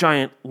looks like a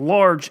giant,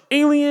 large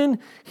alien.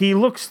 He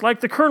looks like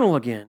the Colonel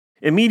again.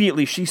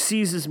 Immediately, she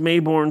seizes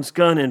Maybourne's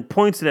gun and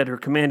points it at her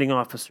commanding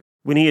officer.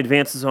 When he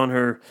advances on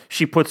her,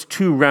 she puts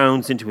 2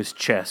 rounds into his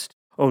chest.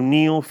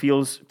 O'Neill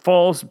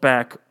falls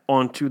back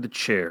onto the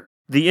chair.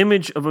 The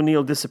image of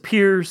O'Neill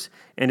disappears,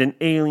 and an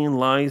alien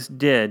lies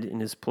dead in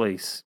his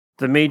place.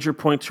 The Major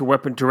points her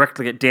weapon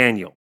directly at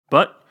Daniel.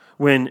 But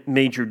when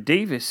Major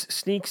Davis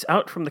sneaks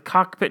out from the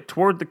cockpit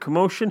toward the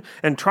commotion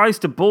and tries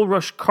to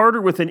bull-rush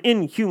Carter with an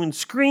inhuman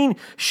scream,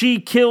 she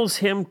kills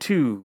him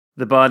too.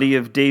 The body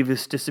of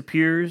Davis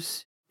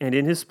disappears, and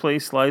in his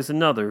place lies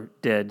another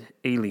dead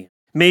alien.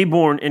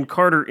 Maybourne and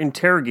Carter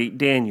interrogate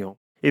Daniel.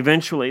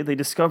 Eventually, they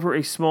discover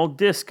a small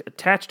disc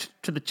attached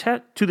to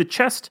the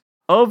chest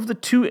of the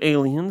 2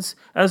 aliens,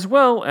 as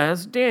well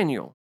as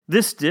Daniel.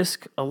 This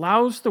disc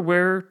allows the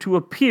wearer to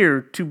appear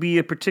to be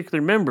a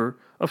particular member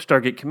of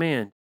Stargate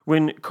Command.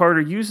 When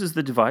Carter uses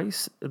the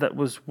device that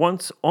was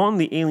once on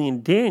the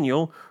alien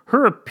Daniel,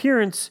 her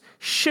appearance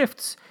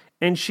shifts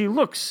and she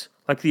looks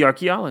like the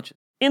archaeologist.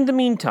 In the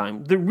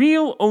meantime, the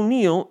real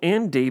O'Neill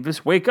and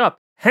Davis wake up,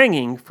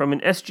 hanging from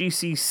an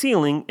SGC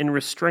ceiling in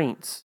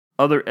restraints.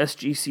 Other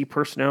SGC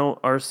personnel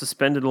are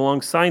suspended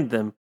alongside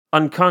them,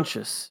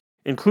 unconscious,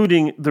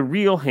 including the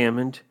real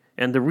Hammond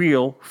and the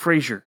real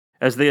Fraser.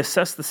 As they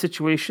assess the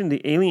situation,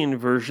 the alien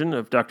version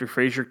of Dr.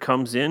 Fraser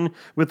comes in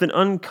with an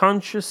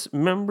unconscious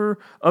member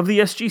of the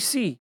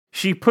SGC.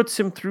 She puts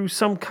him through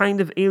some kind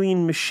of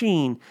alien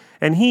machine,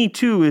 and he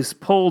too is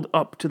pulled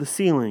up to the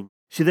ceiling.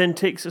 She then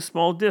takes a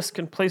small disc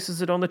and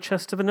places it on the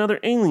chest of another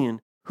alien,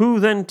 who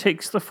then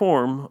takes the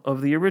form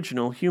of the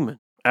original human.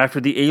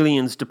 After the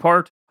aliens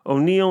depart,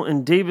 O'Neill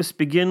and Davis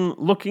begin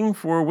looking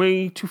for a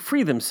way to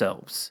free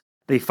themselves.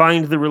 They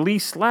find the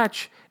release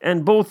latch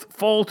and both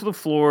fall to the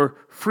floor,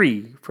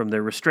 free from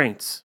their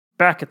restraints.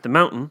 Back at the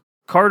mountain,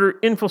 Carter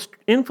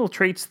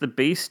infiltrates the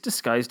base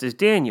disguised as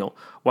Daniel,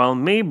 while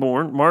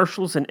Maybourne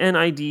marshals an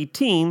NID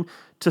team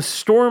to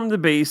storm the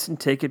base and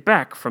take it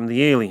back from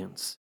the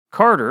aliens.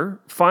 Carter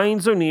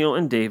finds O'Neill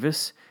and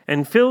Davis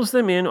and fills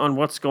them in on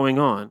what's going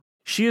on.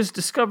 She has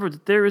discovered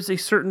that there is a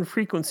certain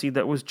frequency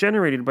that was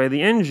generated by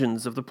the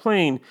engines of the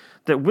plane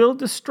that will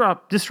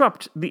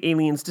disrupt the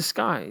aliens'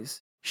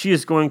 disguise. She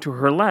is going to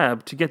her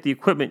lab to get the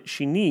equipment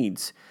she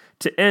needs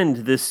to end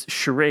this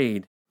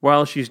charade.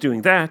 While she's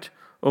doing that,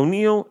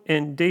 O'Neill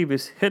and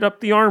Davis hit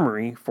up the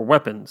armory for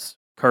weapons.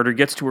 Carter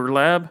gets to her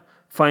lab,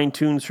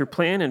 fine-tunes her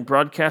plan, and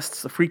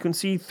broadcasts the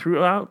frequency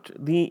through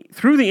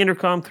the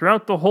intercom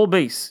throughout the whole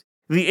base.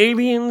 The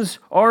aliens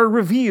are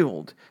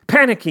revealed.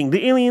 Panicking,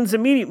 the aliens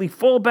immediately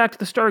fall back to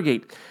the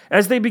Stargate.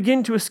 As they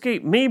begin to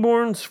escape,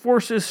 Maybourne's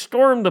forces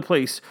storm the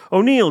place.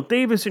 O'Neill,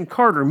 Davis, and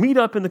Carter meet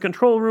up in the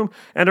control room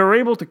and are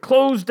able to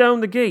close down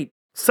the gate.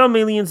 Some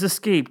aliens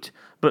escaped,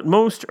 but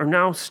most are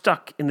now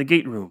stuck in the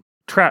gate room,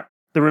 trapped.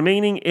 The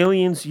remaining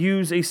aliens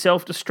use a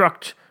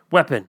self-destruct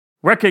weapon.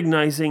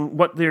 Recognizing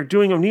what they're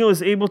doing, O'Neill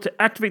is able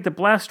to activate the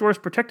blast doors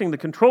protecting the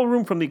control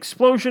room from the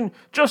explosion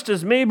just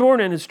as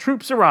Maybourne and his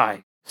troops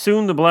arrive.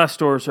 Soon the blast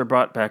doors are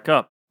brought back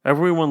up.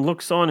 Everyone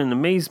looks on in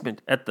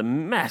amazement at the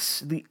mess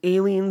the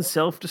alien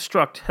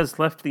self-destruct has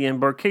left the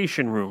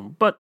embarkation room.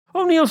 But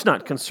O'Neill's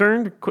not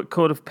concerned. A quick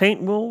coat of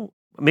paint will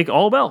make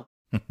all well.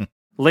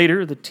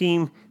 Later, the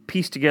team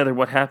piece together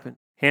what happened.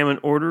 Hammond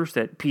orders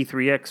that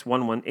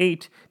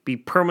P3X-118 be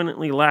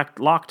permanently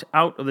locked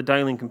out of the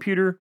dialing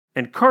computer,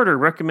 and Carter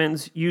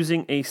recommends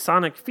using a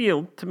sonic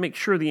field to make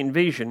sure the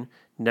invasion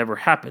never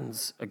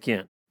happens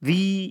again.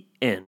 The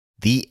end.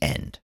 The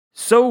end.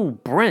 So,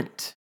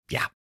 Brent.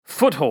 Yeah.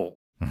 Foothold.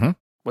 Mm-hmm.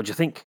 What'd you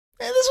think?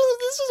 This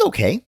is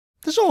okay.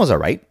 This one was all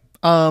right.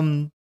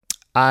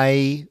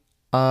 I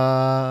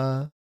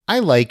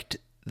liked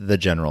the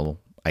general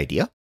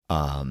idea.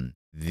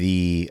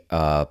 The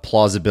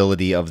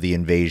plausibility of the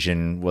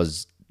invasion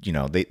was,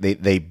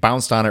 they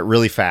bounced on it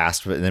really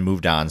fast and then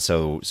moved on.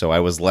 So I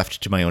was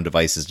left to my own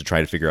devices to try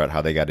to figure out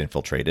how they got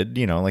infiltrated.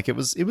 It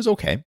was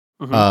okay.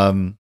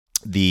 Mm-hmm.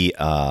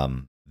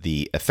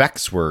 The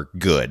effects were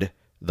good.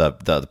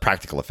 The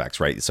practical effects,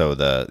 right? So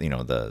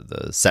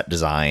the set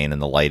design and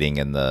the lighting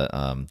and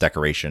the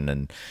decoration,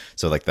 and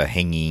so like the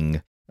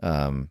hanging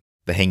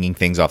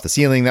things off the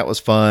ceiling, that was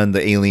fun.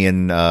 The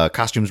alien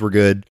costumes were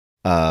good.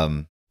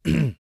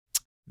 The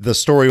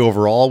story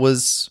overall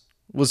was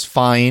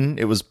fine.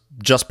 It was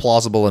just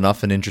plausible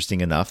enough and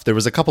interesting enough. There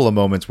was a couple of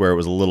moments where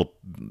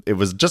it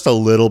was just a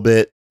little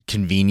bit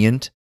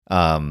convenient.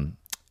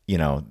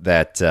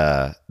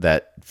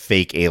 that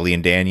fake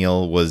alien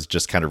Daniel was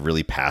just kind of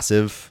really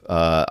passive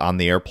on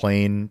the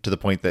airplane, to the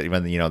point that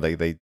even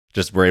they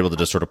just were able to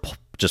just sort of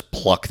just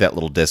pluck that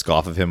little disc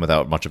off of him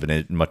without much of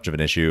an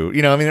issue.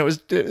 I mean, it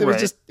was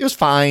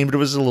fine, but it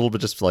was a little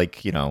bit just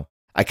like,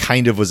 I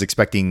kind of was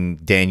expecting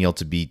Daniel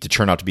to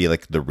turn out to be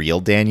like the real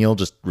Daniel,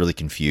 just really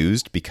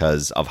confused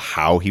because of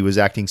how he was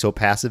acting so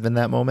passive in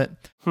that moment.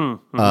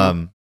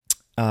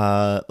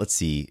 Let's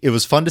see. It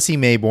was fun to see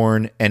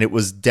Mayborn, and it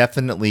was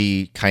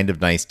definitely kind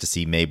of nice to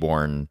see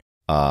Mayborn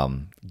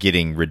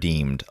getting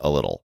redeemed a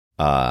little.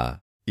 Up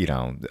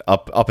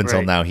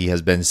until now, he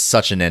has been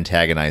such an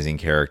antagonizing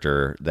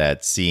character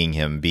that seeing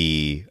him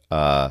be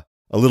a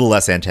little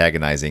less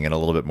antagonizing and a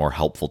little bit more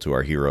helpful to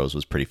our heroes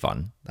was pretty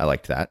fun. I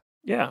liked that.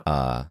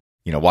 Yeah.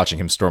 Watching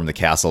him storm the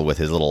castle with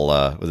his little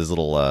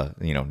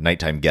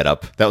nighttime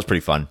getup, that was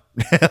pretty fun.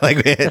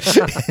 Like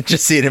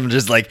just seeing him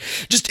just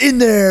in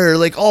there,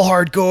 like all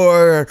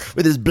hardcore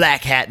with his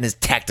black hat and his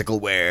tactical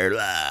wear.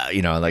 That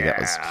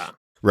was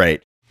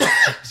right.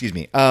 Excuse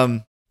me.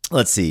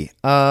 Let's see.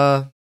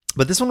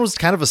 But this one was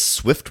kind of a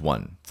swift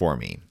one for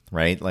me,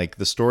 right? Like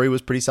the story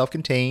was pretty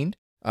self-contained.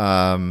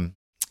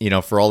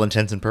 For all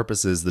intents and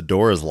purposes, the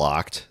door is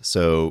locked,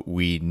 so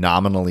we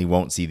nominally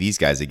won't see these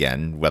guys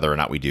again. Whether or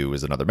not we do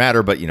is another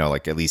matter, but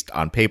at least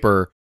on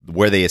paper,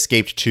 where they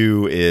escaped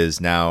to is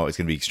now it's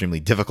going to be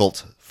extremely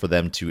difficult for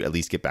them to at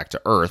least get back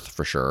to Earth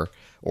for sure,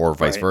 or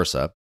vice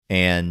versa.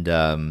 And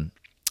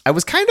I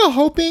was kind of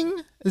hoping,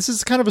 this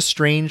is kind of a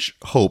strange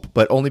hope,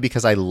 but only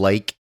because I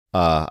like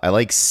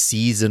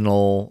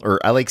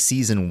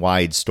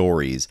season-wide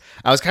stories.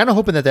 I was kind of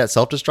hoping that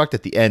self-destruct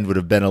at the end would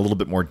have been a little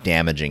bit more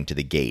damaging to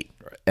the gate.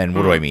 And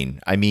what do I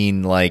mean? I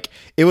mean, like,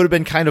 it would have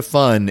been kind of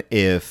fun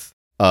if,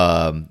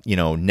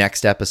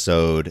 next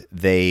episode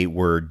they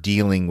were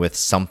dealing with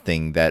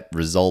something that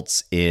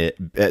results in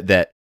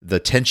that the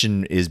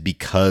tension is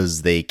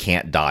because they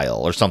can't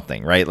dial or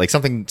something, right? Like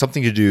something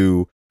to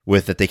do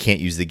with that they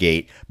can't use the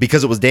gate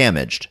because it was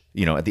damaged,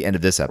 at the end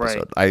of this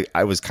episode. Right.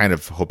 I was kind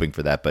of hoping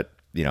for that, but,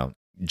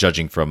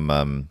 judging from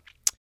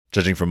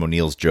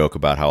O'Neill's joke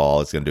about how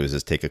all it's going to do is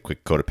just take a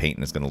quick coat of paint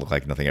and it's going to look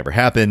like nothing ever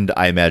happened,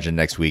 I imagine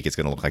next week it's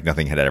going to look like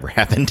nothing had ever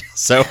happened.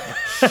 So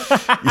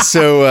there's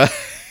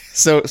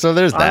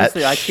that.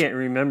 Honestly, I can't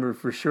remember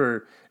for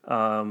sure.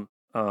 But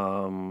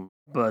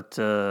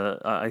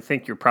I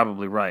think you're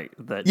probably right.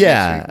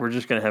 That we're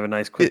just going to have a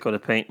nice quick coat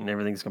of paint and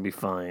everything's going to be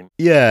fine.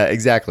 Yeah,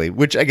 exactly.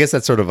 Which I guess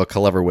that's sort of a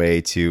clever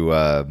way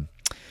to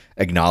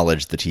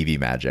acknowledge the TV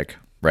magic,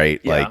 right?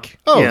 Yeah. Like,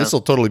 this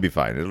will totally be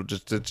fine. It'll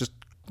just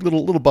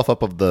little buff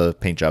up of the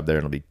paint job there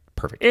and it'll be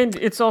perfect. And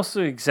it's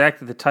also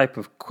exactly the type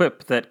of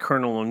quip that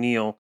Colonel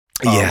O'Neill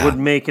would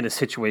make in a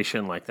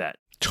situation like that.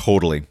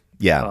 Totally.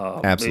 Yeah,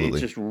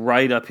 absolutely. It's just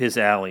right up his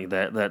alley,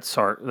 that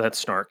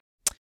snark.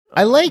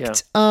 I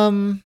liked I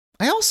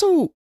was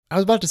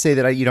about to say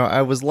that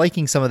I was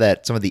liking some of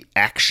the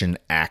action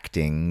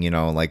acting,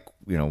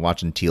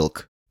 watching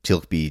Teal'c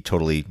be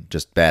totally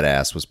just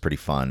badass was pretty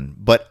fun.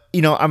 But,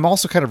 I'm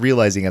also kind of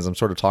realizing as I'm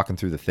sort of talking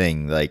through the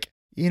thing, like,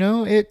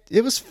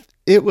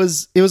 it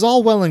was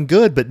all well and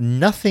good, but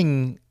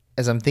nothing,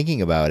 as I'm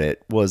thinking about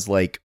it, was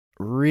like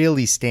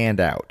really stand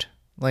out.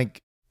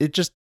 Like it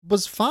just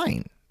was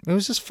fine. It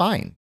was just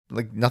fine.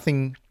 Like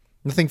nothing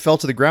fell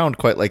to the ground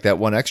quite like that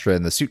one extra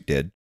in the suit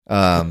did.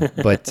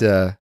 But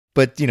I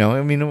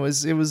mean, it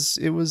was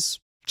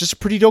just a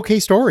pretty okay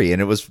story,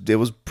 and it was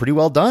pretty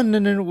well done,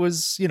 and it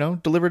was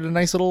delivered a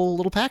nice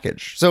little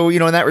package. So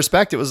in that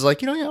respect, it was like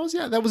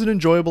that was an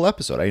enjoyable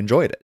episode. I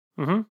enjoyed it.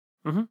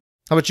 Mm-hmm. Mm-hmm.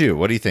 How about you?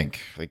 What do you think?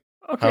 Like,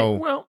 okay,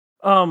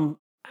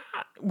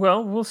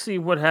 well, we'll see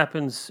what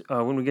happens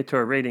when we get to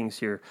our ratings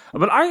here.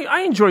 But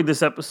I enjoyed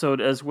this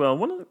episode as well.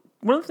 One of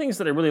the things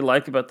that I really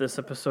like about this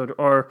episode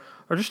are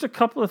just a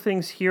couple of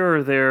things here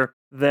or there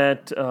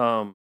that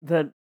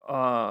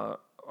are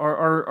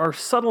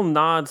subtle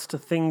nods to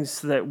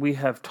things that we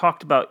have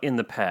talked about in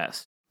the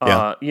past.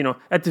 Yeah.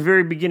 At the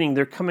very beginning,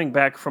 they're coming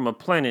back from a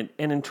planet,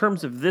 and in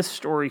terms of this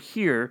story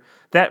here,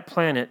 that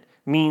planet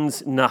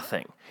means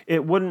nothing.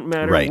 It wouldn't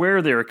matter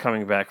where they were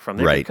coming back from.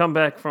 They could come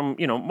back from,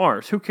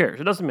 Mars. Who cares?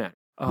 It doesn't matter.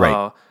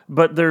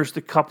 But there's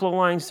the couple of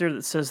lines there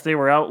that says they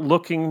were out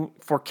looking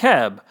for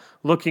Cab,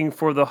 looking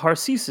for the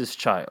Harcesis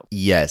child.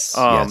 Yes.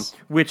 Yes.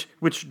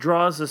 Which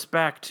draws us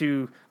back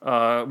to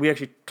we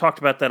actually talked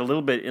about that a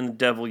little bit in The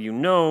Devil You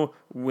Know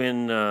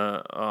when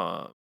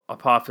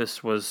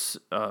Apophis was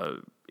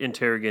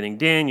interrogating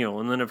Daniel,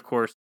 and then of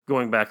course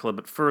going back a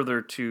little bit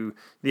further to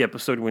the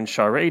episode when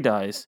Sharae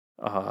dies.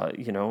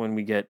 And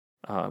we get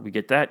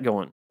that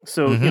going.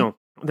 So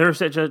there's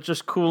that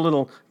just cool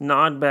little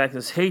nod back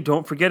that says, hey,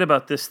 don't forget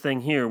about this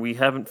thing here. We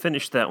haven't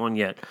finished that one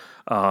yet.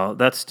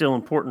 That's still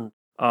important.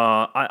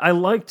 I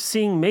liked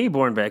seeing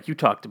Mayborn back. You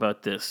talked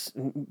about this.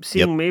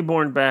 Seeing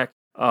Mayborn back,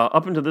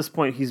 up until this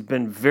point, he's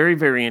been very,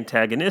 very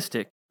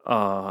antagonistic.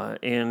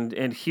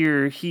 And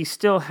here he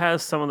still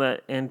has some of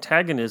that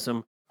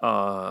antagonism.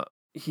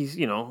 He's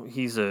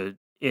an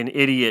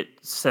idiot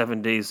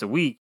 7 days a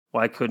week.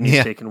 Why couldn't he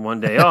have taken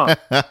one day off?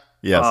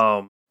 Yes.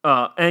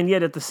 and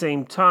yet at the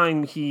same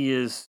time, he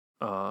is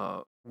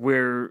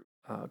where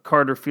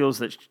Carter feels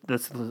that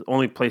that's the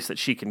only place that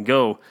she can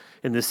go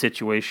in this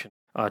situation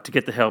to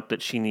get the help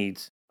that she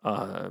needs.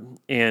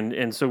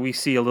 And so we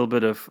see a little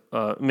bit of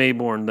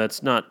Mayborn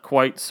that's not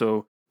quite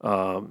so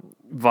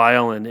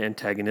vile and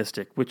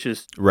antagonistic, which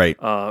is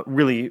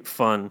really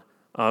fun.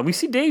 We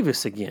see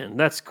Davis again.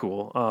 That's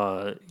cool.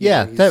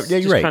 You're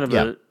right. Kind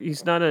of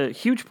he's not a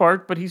huge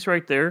part, but he's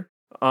right there.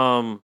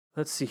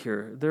 Let's see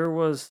here.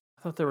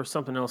 I thought there was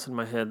something else in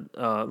my head.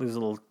 These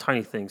little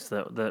tiny things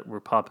that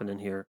were popping in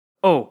here.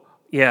 Oh,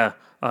 yeah.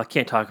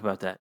 Can't talk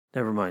about that.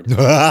 Never mind.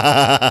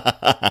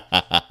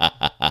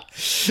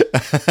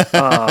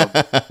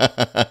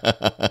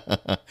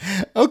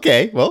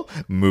 Okay, well,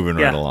 moving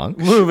right along.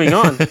 Moving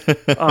on.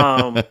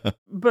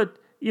 But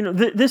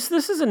this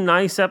is a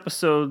nice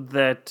episode.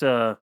 That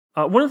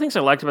one of the things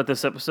I liked about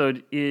this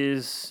episode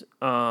is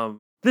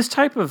this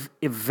type of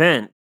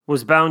event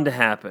was bound to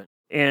happen,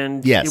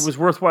 and it was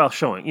worthwhile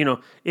showing.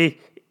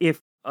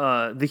 If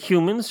the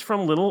humans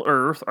from Little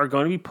Earth are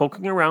going to be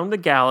poking around the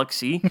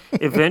galaxy,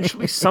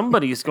 eventually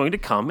somebody is going to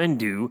come and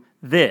do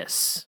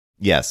this.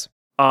 Yes.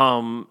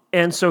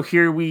 And so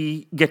here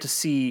we get to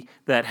see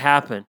that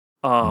happen.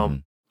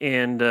 And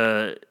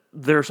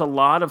there's a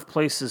lot of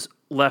places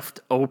left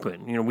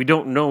open. We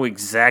don't know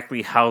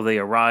exactly how they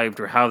arrived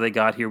or how they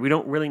got here. We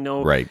don't really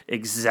know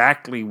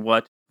exactly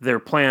what their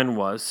plan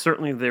was.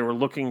 Certainly they were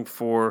looking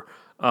for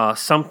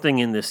something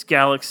in this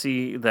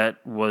galaxy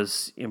that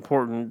was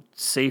important,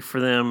 safe for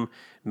them.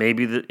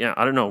 Maybe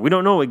I don't know. We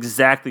don't know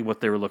exactly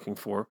what they were looking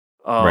for.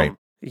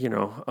 We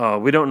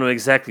don't know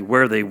exactly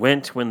where they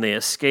went when they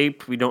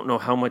escaped. We don't know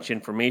how much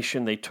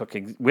information they took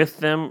with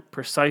them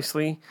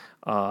precisely.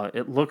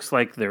 It looks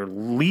like their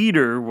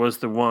leader was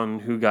the one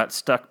who got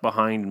stuck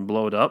behind and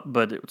blowed up,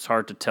 but it's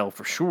hard to tell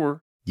for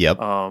sure. Yep.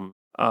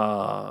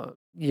 But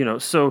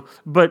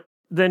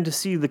then to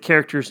see the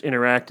characters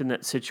interact in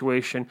that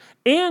situation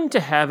and to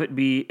have it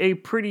be a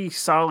pretty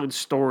solid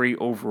story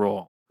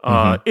overall.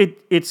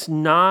 It's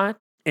not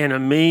an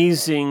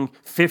amazing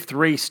Fifth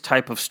Race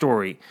type of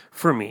story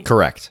for me.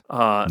 Correct.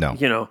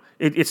 No.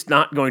 It's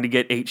not going to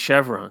get 8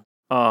 chevrons.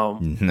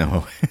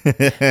 No.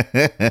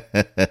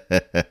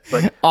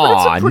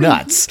 but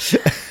nuts.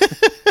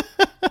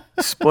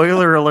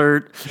 Spoiler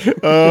alert.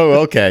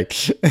 Oh, okay.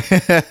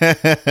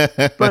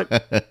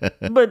 but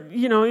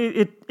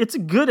it's a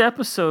good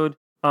episode.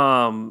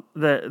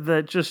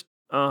 That just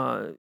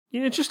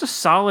it's just a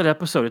solid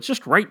episode. It's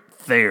just right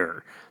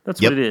there.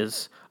 That's what it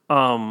is.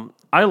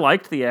 I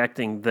liked the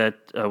acting that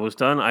was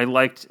done. I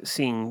liked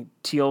seeing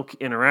Teal'c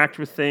interact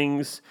with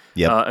things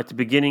at the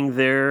beginning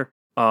there.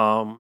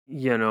 And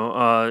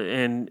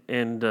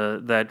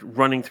that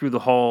running through the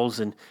halls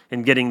and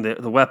getting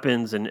the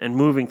weapons and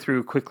moving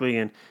through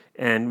quickly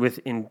and with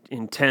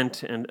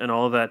intent and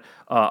all of that.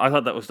 I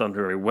thought that was done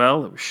very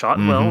well. It was shot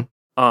well.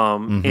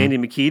 Andy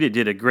Makita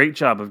did a great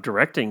job of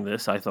directing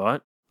this, I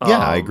thought.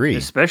 I agree.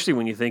 Especially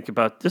when you think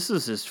about this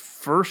is his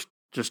first,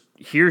 just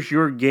here's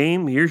your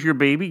game, here's your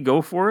baby,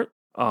 go for it.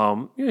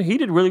 He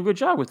did a really good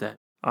job with that.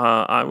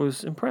 I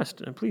was impressed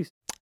and pleased.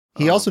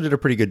 He also did a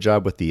pretty good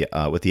job with the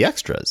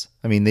extras.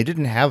 I mean, they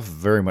didn't have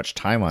very much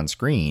time on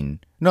screen.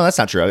 No, that's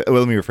not true. Well,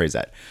 let me rephrase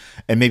that.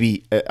 And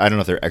maybe, I don't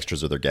know if they're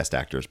extras or they're guest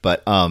actors,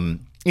 but,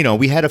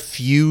 we had a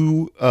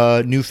few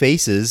new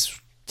faces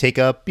take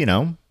up,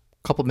 a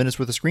couple minutes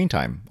worth of screen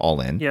time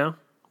all in. Yeah.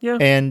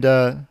 And,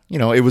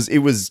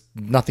 it was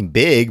nothing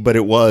big, but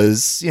it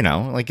was,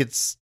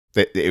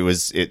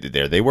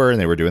 there they were,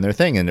 and they were doing their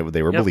thing, and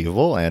they were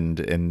believable, and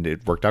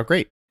it worked out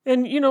great.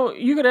 And,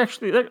 you could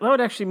actually, that would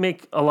actually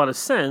make a lot of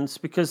sense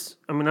because,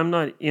 I'm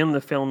not in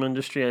the film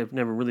industry. I've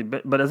never really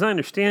been, but as I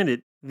understand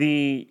it,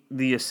 the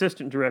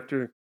assistant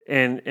director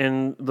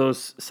and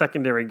those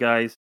secondary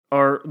guys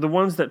are the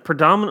ones that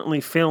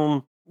predominantly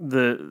film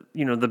the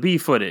B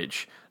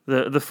footage,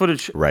 the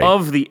footage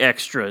of the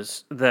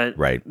extras that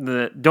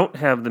don't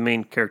have the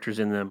main characters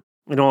in them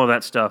and all of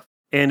that stuff.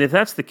 And if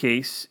that's the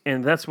case,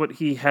 and that's what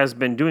he has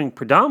been doing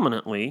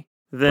predominantly,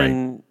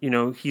 then,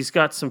 he's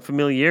got some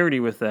familiarity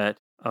with that.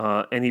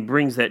 And he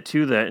brings that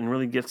to that and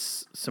really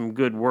gets some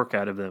good work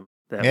out of them.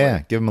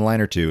 Give him a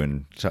line or two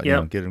and get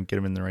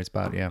him in the right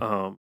spot.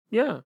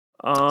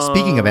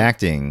 Speaking of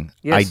acting,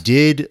 I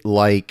did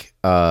like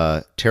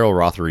Terrell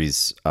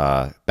Rothery's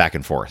back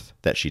and forth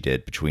that she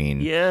did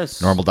between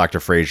normal Dr.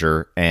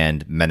 Fraser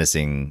and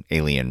menacing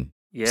alien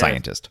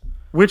scientist.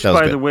 Which,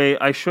 by the way,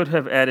 I should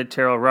have added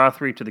Terrell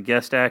Rothery to the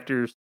guest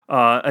actors.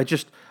 I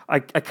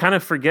kind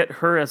of forget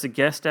her as a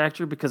guest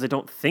actor because I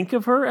don't think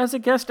of her as a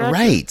guest actor.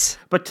 Right.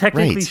 But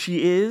technically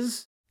she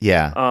is.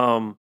 Yeah.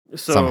 So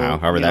somehow,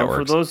 however that works.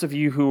 For those of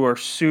you who are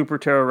super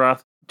Terrell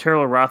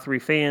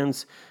Rothery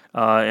fans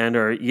and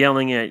are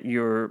yelling at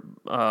your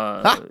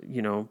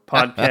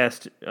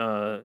podcast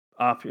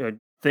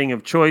thing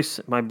of choice,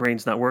 my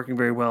brain's not working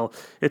very well.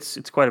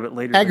 It's quite a bit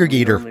later. Aggregator. Than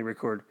we normally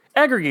record.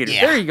 Aggregator.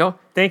 Yeah. There you go.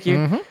 Thank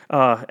you.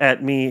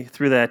 At me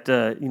through that.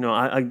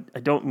 I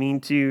don't mean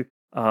to.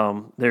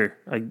 There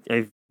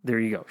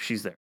you go.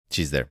 She's there.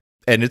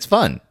 and it's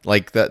fun.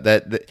 Like that,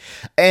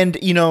 and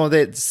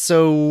that.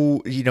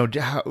 So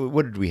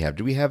what did we have?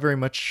 Do we have very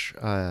much?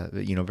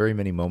 Very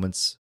many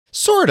moments.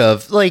 Sort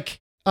of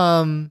like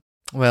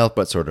well,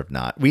 but sort of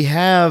not. We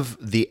have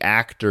the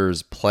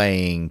actors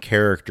playing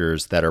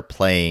characters that are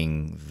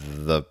playing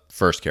the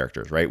first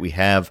characters, right? We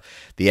have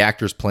the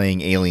actors playing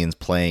aliens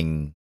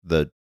playing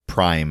the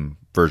prime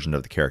version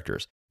of the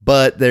characters,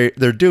 but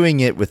they're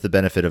doing it with the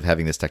benefit of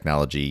having this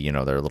technology.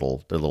 Their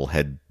little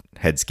head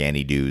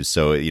scanny doos.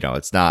 So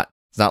it's not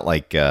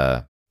like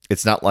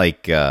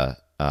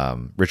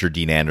Richard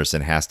Dean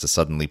Anderson has to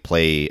suddenly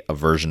play a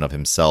version of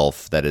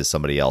himself that is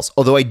somebody else.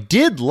 Although I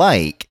did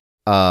like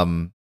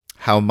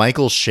how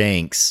Michael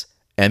Shanks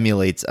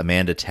emulates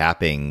Amanda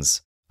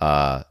Tapping's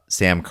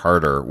Sam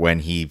Carter when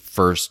he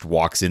first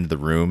walks into the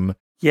room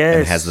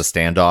and has the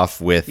standoff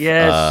with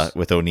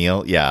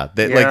O'Neill.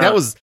 That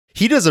was,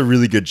 he does a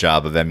really good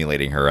job of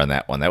emulating her on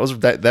that one. That was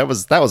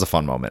a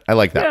fun moment. I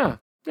like that one.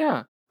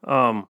 Yeah.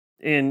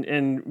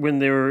 And when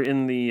they were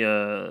in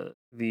the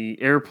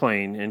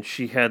airplane and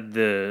she had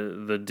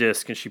the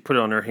disc and she put it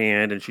on her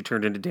hand and she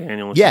turned into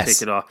Daniel and she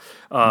take it off.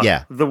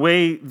 The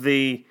way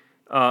they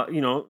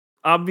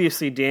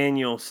obviously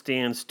Daniel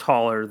stands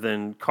taller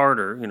than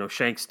Carter,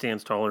 Shanks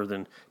stands taller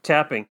than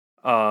Tapping.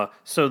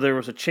 So there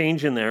was a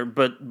change in there,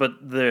 but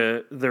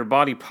their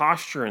body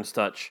posture and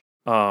such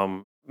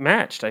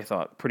matched, I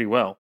thought, pretty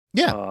well.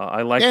 Yeah.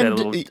 I like that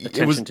little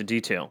attention to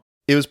detail.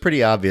 It was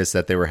pretty obvious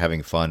that they were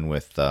having fun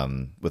with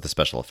the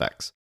special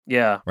effects.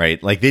 Yeah.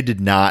 Right? Like they did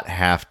not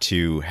have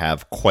to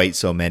have quite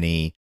so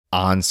many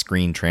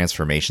on-screen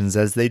transformations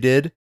as they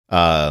did.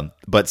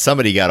 But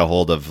somebody got a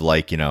hold of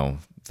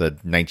the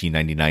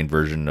 1999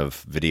 version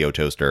of Video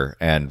Toaster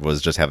and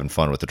was just having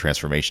fun with the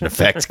transformation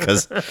effect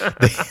because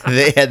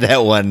they had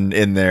that one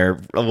in there,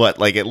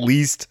 at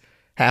least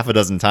half a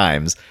dozen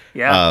times.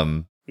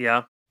 Yeah.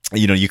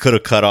 You could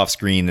have cut off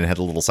screen and had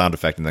a little sound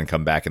effect and then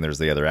come back and there's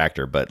the other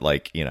actor. But we're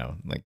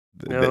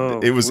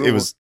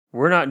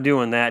not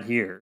doing that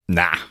here.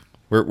 Nah,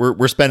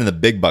 we're spending the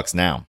big bucks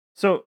now.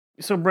 So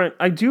Brent,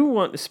 I do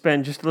want to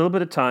spend just a little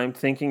bit of time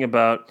thinking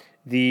about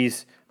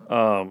these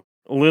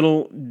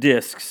little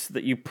discs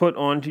that you put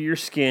onto your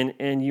skin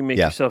and you make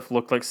yourself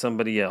look like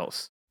somebody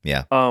else.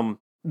 Yeah.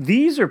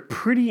 These are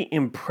pretty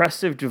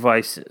impressive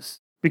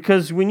devices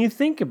because when you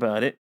think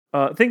about it,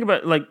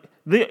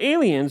 the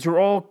aliens are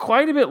all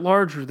quite a bit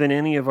larger than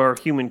any of our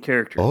human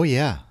characters. Oh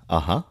yeah.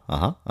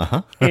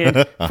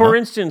 And for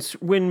instance,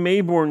 when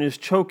Mayborn is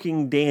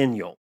choking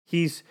Daniel,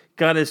 he's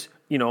got his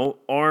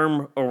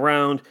arm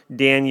around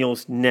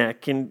Daniel's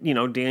neck, and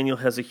Daniel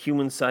has a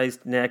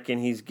human-sized neck,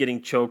 and he's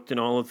getting choked and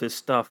all of this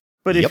stuff.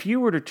 But if you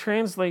were to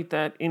translate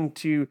that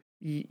into,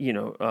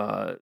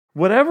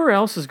 whatever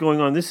else is going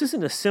on, this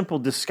isn't a simple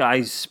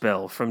disguise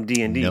spell from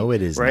D&D. No,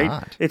 it is right?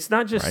 not. It's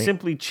not just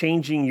simply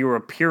changing your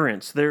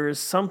appearance. There is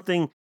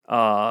something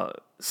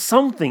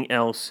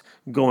else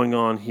going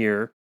on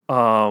here.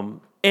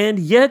 And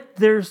yet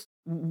there's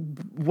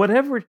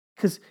whatever,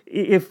 because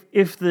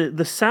if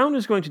the sound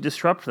is going to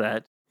disrupt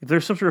that, if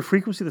there's some sort of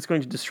frequency that's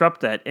going to disrupt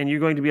that, and you're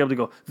going to be able to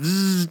go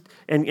zzz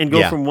and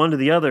go from one to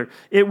the other,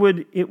 it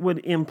would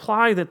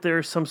imply that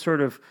there's some sort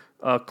of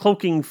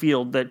cloaking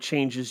field that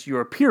changes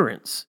your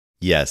appearance.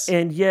 Yes.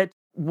 And yet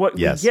what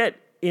we get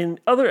in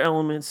other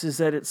elements is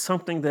that it's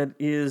something that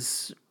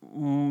is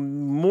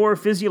more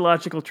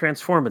physiological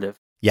transformative.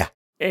 Yeah.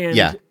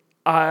 And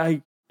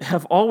I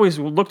have always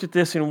looked at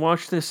this and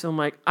watched this, and I'm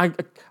like, I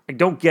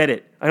don't get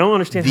it. I don't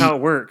understand how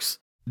it works.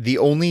 The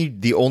only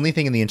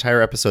thing in the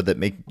entire episode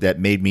that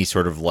made me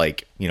sort of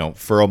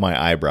furrow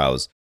my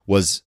eyebrows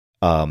was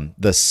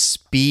the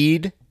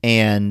speed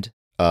and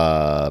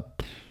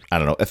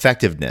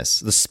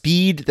effectiveness. The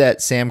speed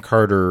that Sam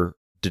Carter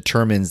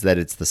determines that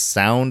it's the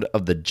sound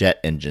of the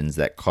jet engines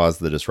that cause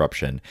the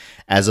disruption,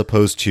 as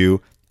opposed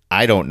to,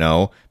 I don't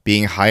know,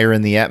 being higher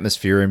in the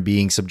atmosphere and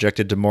being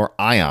subjected to more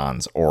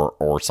ions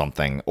or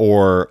something,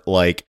 or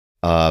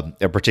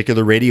a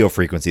particular radio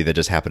frequency that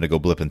just happened to go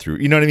blipping through.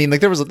 You know what I mean?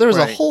 There was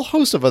a whole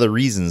host of other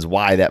reasons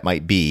why that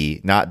might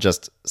be, not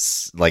just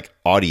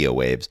audio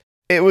waves.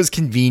 It was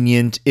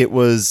convenient. It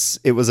was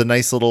a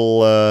nice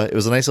little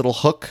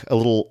hook, a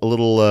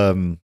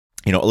little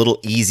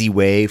easy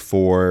way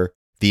for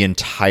the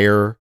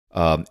entire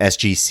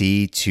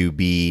SGC to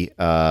be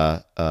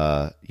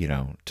to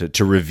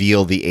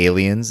reveal the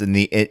aliens. And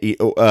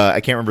I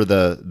can't remember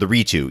the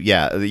Ritu.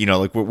 Yeah,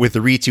 with the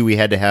Ritu we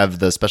had to have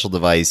the special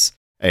device.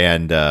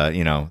 And,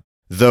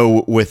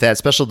 though with that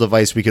special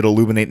device, we could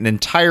illuminate an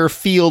entire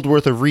field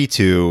worth of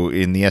Ritu.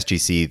 In the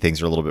SGC,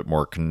 things are a little bit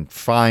more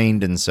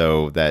confined. And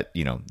so that,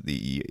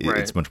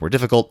 it's much more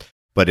difficult.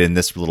 But in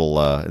this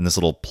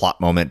little plot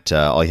moment,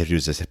 all you have to do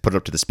is just put it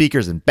up to the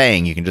speakers and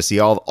bang, you can just see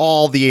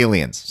all the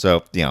aliens.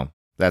 So,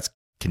 that's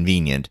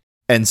convenient.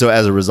 And so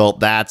as a result,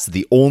 that's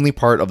the only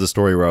part of the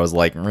story where I was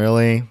like,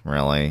 really?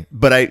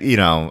 But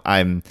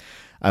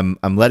I'm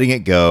letting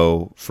it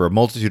go for a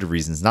multitude of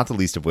reasons, not the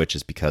least of which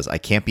is because I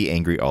can't be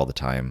angry all the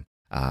time.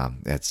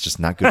 That's just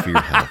not good for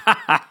your health.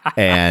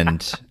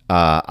 And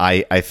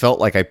I felt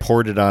like I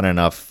poured it on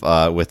enough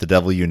with The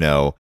Devil You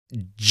Know,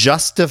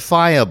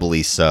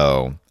 justifiably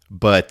so.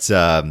 But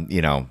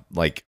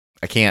like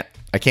I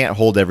can't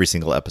hold every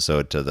single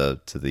episode to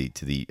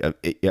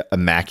the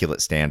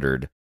immaculate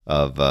standard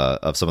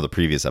of some of the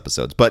previous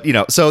episodes. But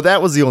so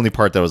that was the only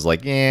part that was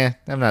like, I'm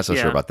not so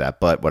sure about that.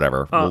 But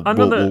whatever,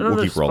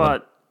 we'll keep rolling.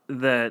 Spot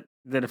that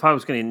if I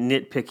was going to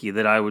nitpicky,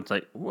 that I would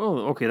like, well,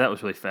 okay, that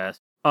was really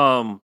fast.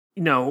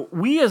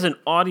 We as an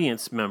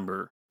audience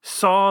member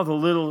saw the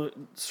little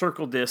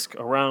circle disc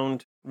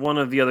around one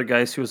of the other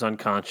guys who was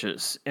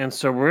unconscious. And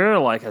so we're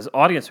like, as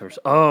audience members,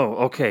 oh,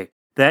 okay,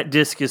 that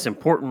disc is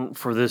important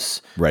for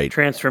this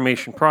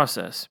transformation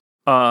process.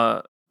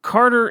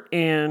 Carter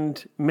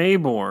and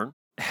Mayborn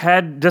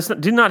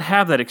did not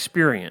have that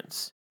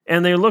experience.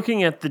 And they're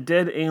looking at the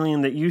dead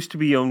alien that used to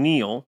be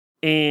O'Neill.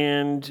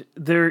 And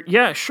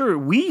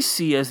we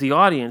see as the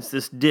audience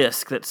this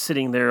disc that's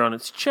sitting there on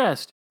its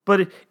chest.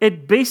 But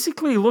it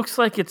basically looks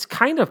like it's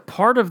kind of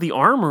part of the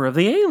armor of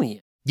the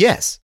alien.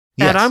 Yes.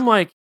 And I'm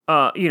like,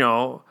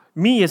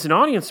 me as an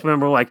audience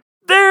member, like,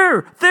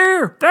 there,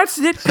 that's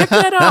it, pick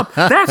that up.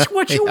 That's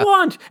what you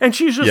want. And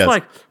she's just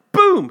like,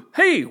 boom,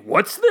 hey,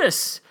 what's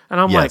this? And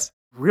I'm like,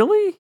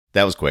 really?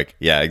 That was quick.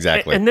 Yeah,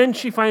 exactly. And then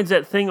she finds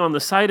that thing on the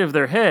side of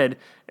their head.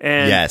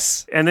 And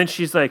and then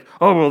she's like,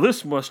 oh, well,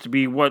 this must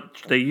be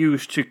what they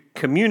use to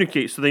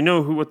communicate so they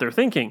know what they're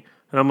thinking.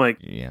 And I'm like,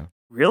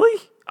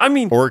 really? I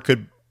mean, or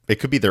it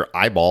could be their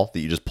eyeball that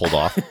you just pulled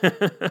off.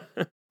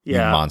 You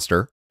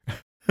monster.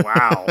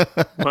 Wow.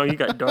 Well, you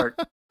got dark.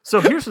 So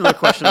here's another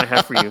question I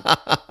have for you.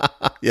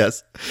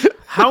 Yes.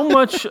 How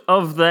much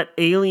of that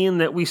alien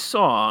that we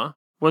saw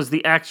was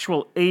the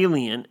actual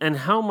alien, and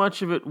how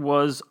much of it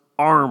was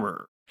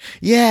armor?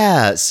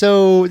 Yeah,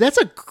 so that's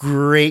a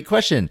great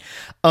question.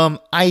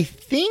 I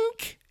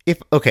think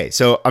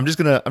so I'm just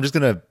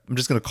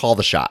gonna call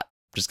the shot.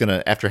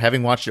 After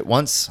having watched it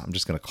once, I'm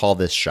just gonna call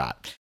this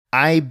shot.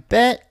 I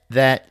bet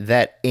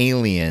that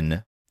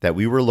alien that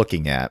we were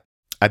looking at,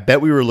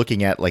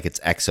 like its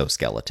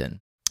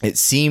exoskeleton. It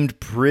seemed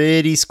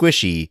pretty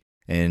squishy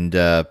and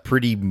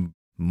pretty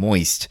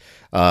moist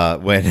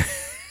when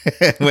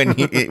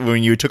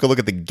when you took a look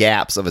at the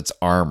gaps of its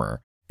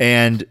armor.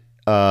 And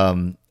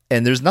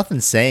there's nothing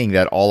saying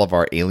that all of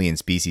our alien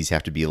species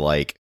have to be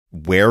like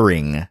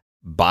wearing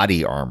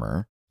body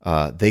armor.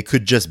 They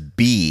could just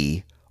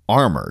be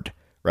armored,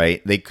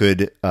 right? They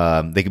could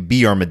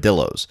be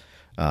armadillos.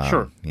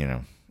 Sure.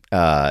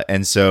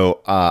 And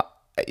so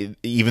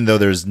even though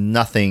there's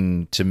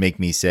nothing to make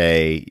me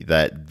say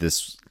that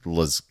this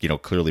was,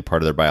 clearly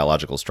part of their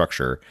biological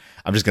structure,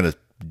 I'm just going to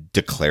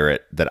declare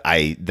it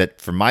that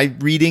from my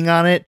reading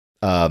on it,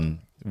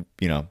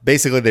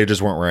 basically they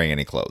just weren't wearing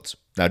any clothes.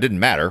 Now, it didn't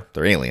matter.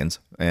 They're aliens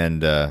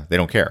and they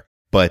don't care.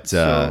 But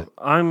so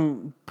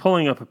I'm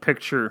pulling up a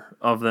picture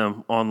of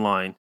them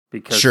online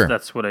because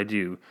that's what I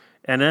do.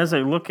 And as I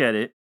look at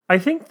it, I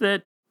think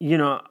that,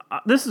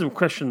 this is a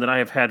question that I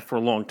have had for a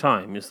long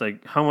time. It's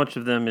like, how much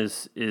of them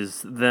is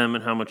them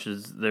and how much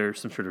is there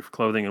some sort of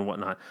clothing and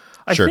whatnot?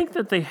 I think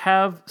that they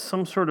have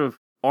some sort of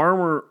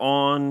armor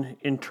on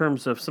in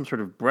terms of some sort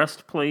of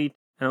breastplate.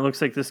 And it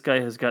looks like this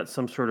guy has got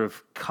some sort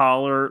of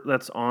collar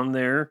that's on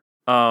there.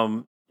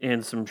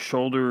 And some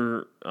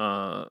shoulder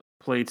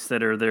plates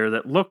that are there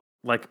that look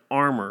like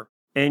armor.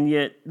 And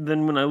yet,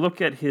 then when I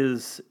look at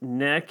his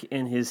neck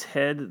and his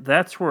head,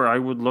 that's where I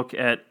would look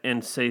at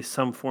and say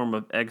some form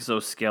of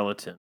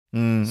exoskeleton.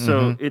 Mm-hmm.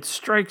 So it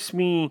strikes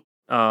me,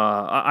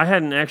 I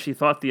hadn't actually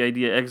thought the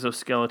idea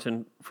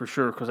exoskeleton for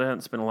sure, because I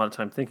hadn't spent a lot of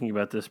time thinking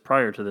about this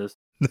prior to this.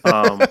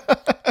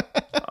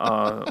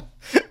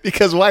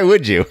 Because why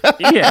would you?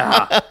 But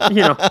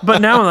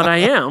now that I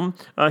am,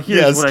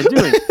 here's what I'm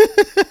doing.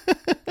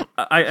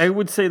 I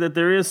would say that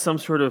there is some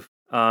sort of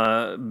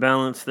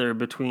balance there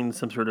between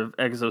some sort of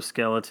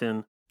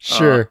exoskeleton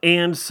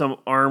and some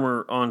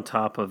armor on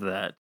top of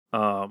that.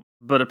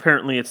 But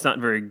apparently it's not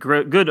very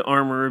good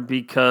armor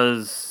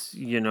because,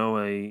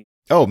 a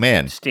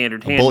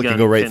standard handgun bullet can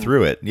go right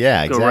through it.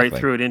 Yeah, go right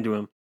through it into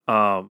him.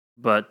 Hey,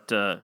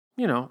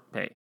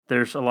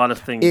 there's a lot of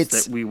things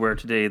that we wear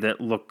today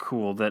that look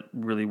cool that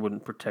really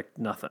wouldn't protect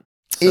nothing.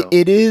 So.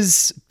 It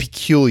is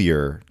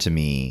peculiar to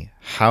me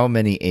how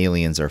many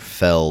aliens are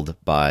felled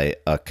by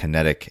a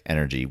kinetic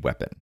energy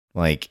weapon.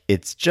 Like,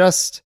 it's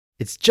just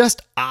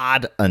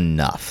odd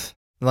enough.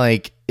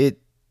 Like,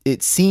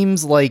 it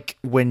seems like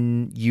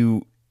when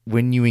you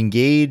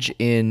engage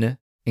in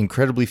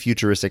incredibly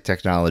futuristic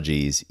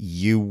technologies,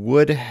 you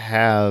would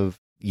have,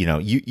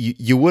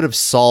 you would have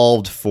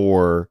solved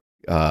for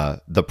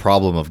the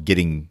problem of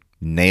getting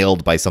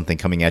nailed by something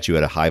coming at you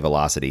at a high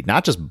velocity,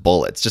 not just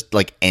bullets, just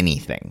like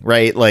anything,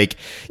 right? Like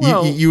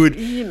you would,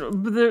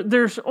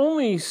 there's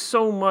only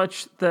so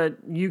much that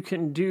you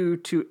can do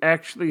to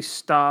actually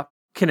stop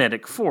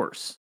kinetic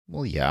force.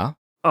 Well, yeah.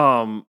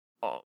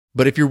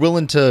 But if you're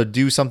willing to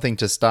do something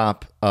to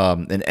stop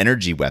an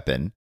energy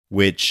weapon,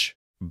 which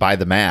by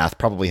the math,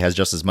 probably has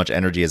just as much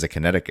energy as a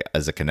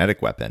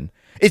kinetic weapon.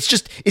 It's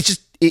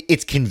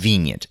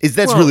convenient.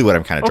 That's really what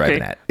I'm kind of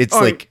driving at. It's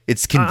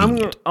it's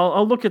convenient.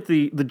 I'll look at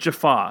the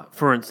Jaffa,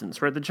 for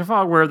instance, right? The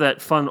Jaffa wear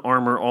that fun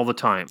armor all the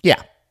time.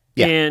 Yeah.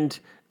 And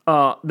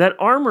that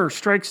armor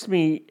strikes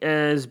me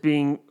as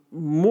being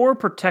more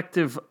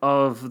protective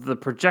of the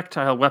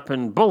projectile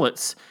weapon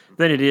bullets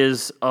than it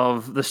is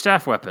of the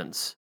staff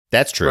weapons.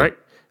 That's true. Right?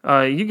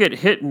 You get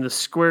hit in the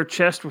square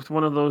chest with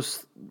one of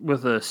those,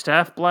 with a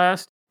staff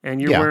blast,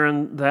 and you're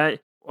wearing that.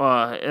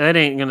 That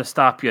ain't going to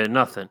stop you at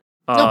nothing.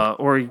 No.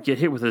 Or you get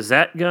hit with a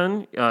Zat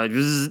gun,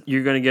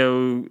 you're going to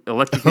go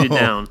electrocuted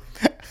down.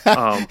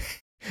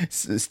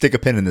 Stick a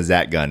pin in the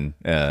Zat gun.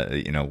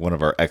 One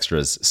of our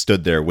extras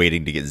stood there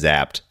waiting to get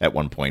zapped at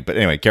one point. But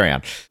anyway, carry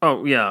on.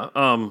 Oh, yeah.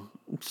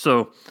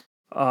 So,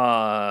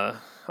 I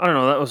don't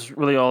know. That was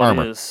really all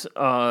Armor. it is.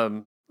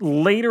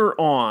 Later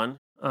on,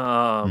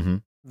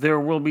 there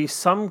will be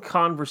some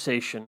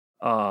conversation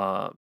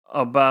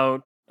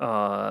about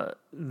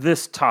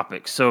this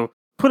topic. So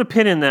put a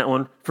pin in that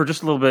one for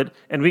just a little bit,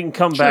 and we can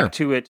come back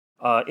to it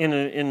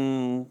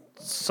in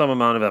some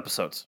amount of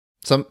episodes.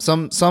 Some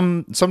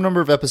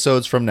number of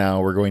episodes from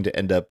now, we're going to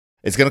end up.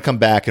 It's going to come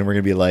back, and we're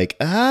going to be like,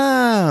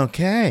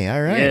 okay,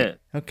 all right, yeah.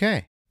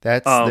 okay.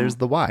 There's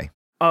the why.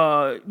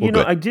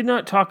 I did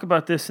not talk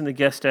about this in the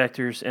guest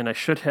actors, and I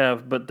should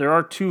have, but there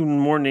are two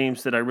more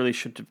names that I really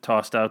should have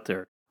tossed out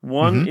there.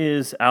 One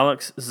is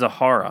Alex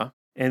Zahara,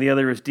 and the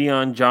other is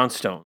Dion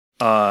Johnstone.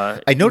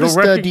 I noticed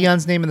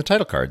Dion's name in the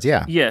title cards,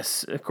 yeah.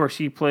 Yes, of course,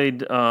 he played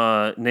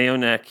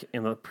Neonek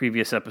in the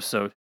previous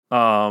episode.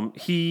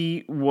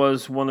 He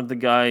was one of the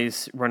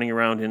guys running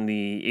around in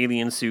the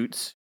alien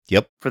suits.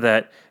 Yep. For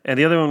that. And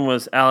the other one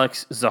was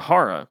Alex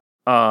Zahara,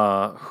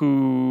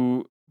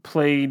 who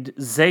played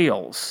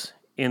Zales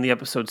in the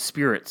episode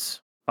Spirits.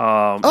 He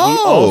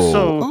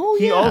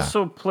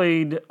also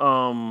played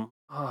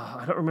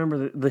I don't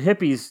remember the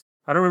hippies.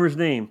 I don't remember his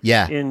name.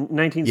 Yeah. In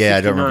 1969. Yeah,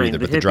 I don't remember either,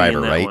 but the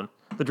driver, right? One.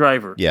 The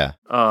driver. Yeah.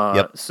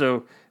 Yep.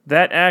 So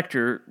that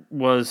actor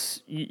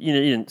was, you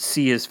didn't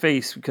see his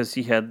face because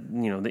he had,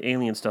 the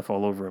alien stuff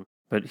all over him.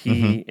 But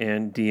he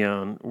and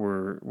Dion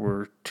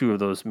were two of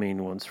those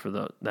main ones for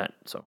that.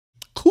 So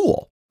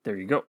cool. There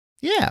you go.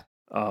 Yeah.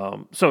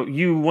 So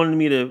you wanted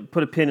me to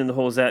put a pin in the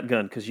whole Zat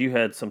gun because you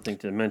had something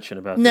to mention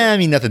about that. Nah, I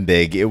mean nothing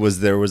big.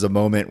 There was a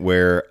moment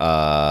where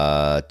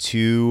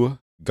two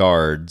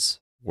guards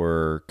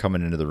were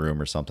coming into the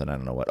room or something. I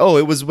don't know what. Oh,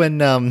 it was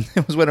when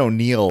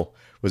O'Neill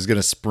was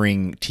gonna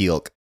spring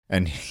Teal'c,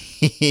 and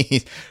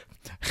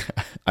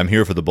I'm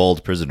here for the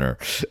bald prisoner,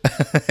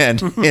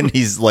 and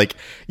he's like,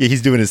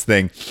 he's doing his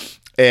thing,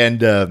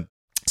 and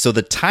so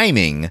the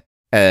timing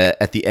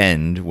at the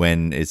end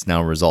when it's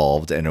now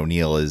resolved, and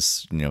O'Neill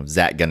is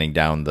Zat gunning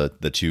down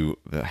the two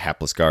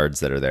hapless guards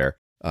that are there.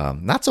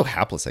 Not so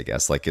hapless, I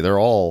guess. Like they're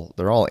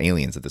all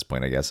aliens at this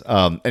point, I guess.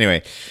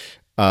 Anyway,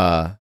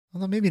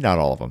 although maybe not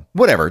all of them.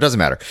 Whatever, it doesn't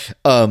matter.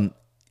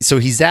 So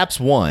he zaps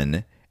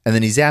one, and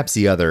then he zaps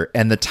the other,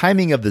 and the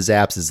timing of the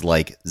zaps is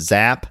like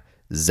zap,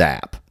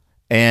 zap.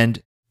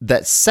 And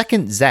that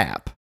second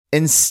zap,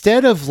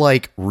 instead of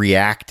like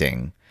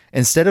reacting,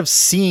 instead of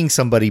seeing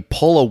somebody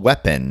pull a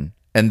weapon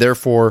and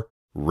therefore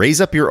raise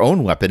up your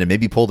own weapon and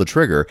maybe pull the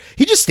trigger,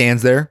 he just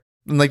stands there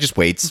and like just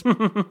waits.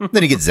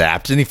 Then he gets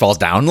zapped and he falls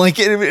down. Like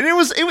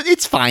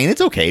it's fine.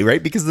 It's okay,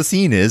 right? Because the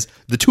scene is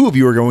the two of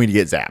you are going to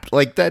get zapped.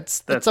 Like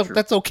that's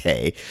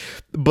okay.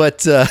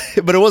 But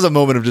it was a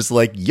moment of just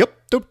like, yep,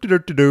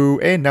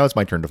 and now it's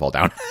my turn to fall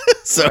down.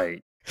 So,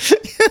 right.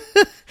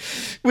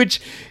 Which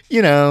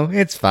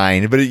it's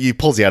fine, but it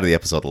pulls you out of the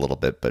episode a little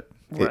bit. But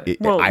right.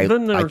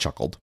 I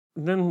chuckled.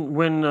 Then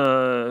when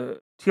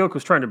Teal'c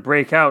was trying to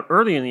break out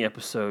early in the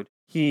episode,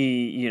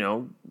 he,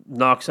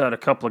 knocks out a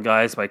couple of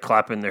guys by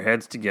clapping their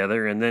heads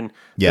together, and then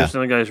there's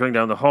another guy running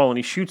down the hall, and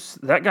he shoots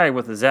that guy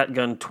with a Zat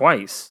gun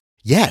twice.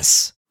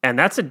 Yes. And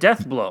that's a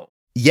death blow.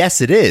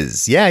 Yes, it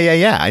is.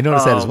 Yeah. I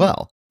noticed that as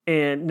well.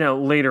 And now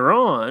later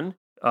on,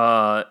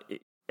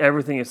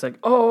 everything is like,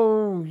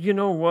 oh, you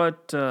know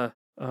what?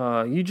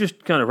 You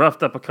just kind of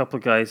roughed up a couple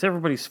of guys.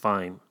 Everybody's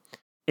fine.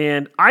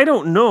 And I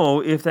don't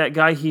know if that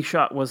guy he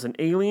shot was an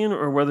alien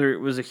or whether it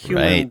was a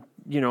human,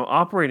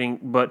 operating.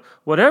 But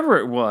whatever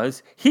it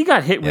was, he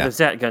got hit with a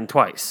Zat gun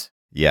twice.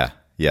 Yeah.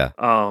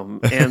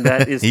 And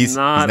that is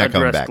not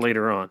addressed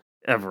later on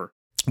ever.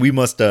 We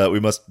must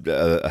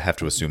have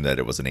to assume that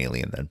it was an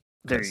alien then.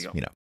 There you go.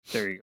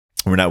 There you go.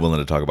 We're not willing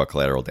to talk about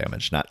collateral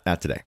damage. Not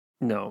today.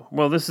 No.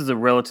 Well, this is a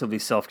relatively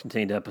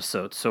self-contained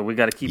episode, so we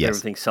got to keep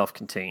everything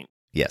self-contained.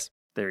 Yes.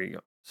 There you go.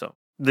 So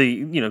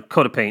the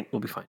coat of paint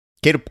will be fine.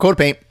 Coat of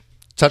paint.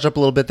 Touch up a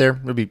little bit there.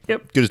 It'll be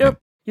good as new.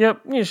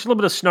 Yep. Just a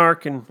little bit of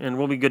snark and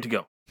we'll be good to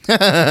go.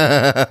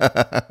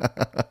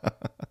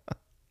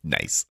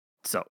 Nice.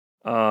 So,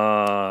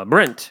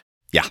 Brent.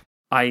 Yeah.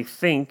 I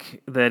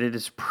think that it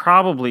is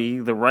probably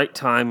the right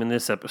time in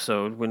this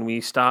episode when we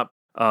stop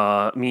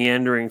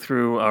meandering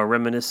through our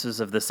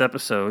reminiscences of this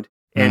episode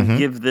and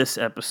give this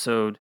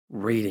episode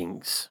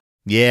ratings.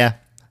 Yeah.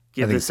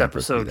 Give this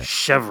episode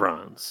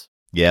chevrons.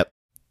 Yep.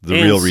 The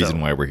real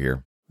reason why we're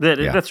here.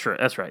 That's right.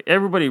 That's right.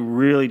 Everybody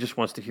really just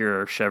wants to hear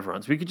our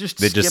chevrons. We could just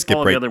skip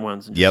all right. the other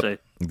ones and Yep, just say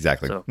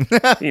exactly. So,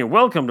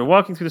 welcome to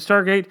Walking Through the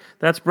Stargate.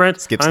 That's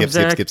Brent. Skip, I'm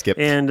Zach, skip.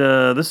 And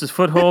this is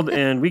Foothold,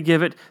 and we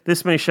give it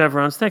this many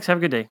chevrons. Thanks. Have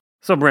a good day.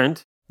 So,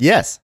 Brent.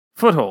 Yes.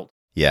 Foothold.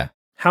 Yeah.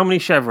 How many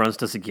chevrons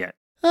does it get?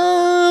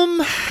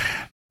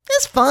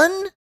 It's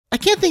fun. I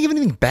can't think of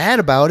anything bad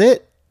about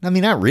it. I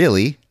mean, not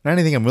really. Not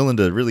anything I'm willing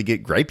to really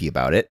get gripey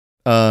about it.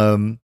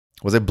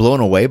 Was I blown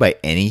away by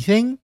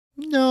anything?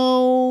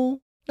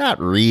 No, not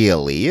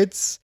really.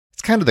 It's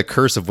kind of the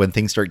curse of when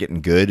things start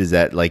getting good is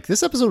that, like,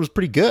 this episode was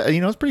pretty good.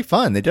 It's pretty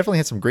fun. They definitely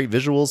had some great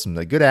visuals, some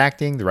good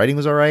acting. The writing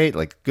was all right.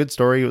 Like, good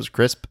story. It was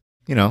crisp.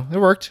 It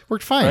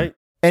worked fine. Right.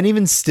 And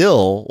even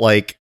still,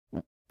 like,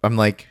 I'm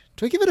like,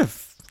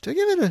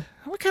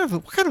 what kind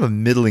of a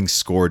middling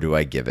score do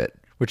I give it?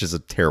 Which is a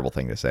terrible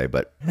thing to say,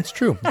 but it's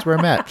true. That's where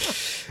I'm at.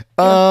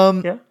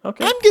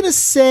 Okay. I'm going to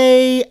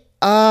say,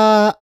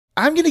 I'm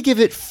going to give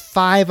it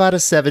 5 out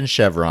of 7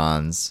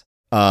 chevrons.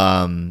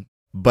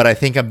 But I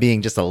think I'm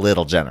being just a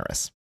little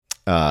generous.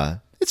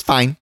 It's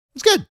fine.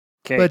 It's good.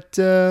 Okay. But,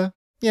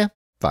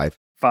 5.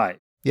 5.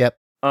 Yep.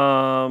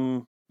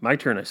 My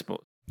turn, I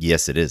suppose.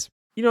 Yes, it is.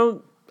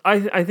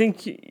 I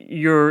think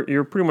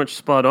you're pretty much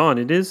spot on.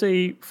 It is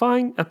a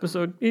fine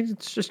episode.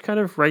 It's just kind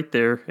of right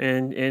there,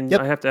 and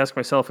yep. I have to ask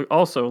myself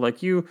also,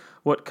 like you,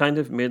 what kind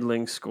of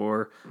middling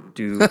score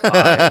do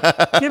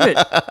I give it?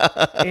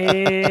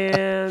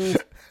 And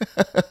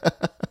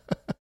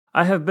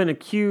I have been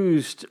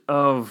accused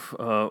of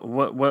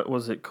what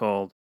was it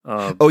called?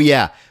 Bib.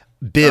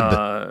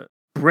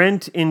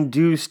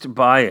 Brent-induced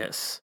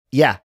bias.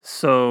 Yeah.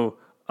 So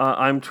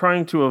I'm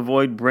trying to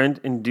avoid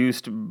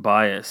Brent-induced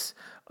bias.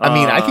 I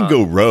mean, I can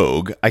go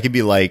rogue. I can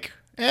be like,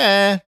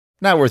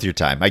 not worth your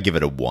time. I give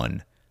it a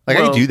 1. Like,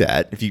 I can do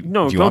that if you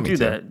want me to. Don't do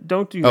that.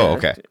 Don't do that. Oh,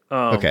 okay.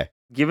 Okay.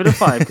 Give it a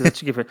 5 because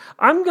that's your gift.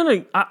 I'm gonna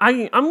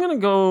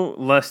go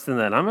less than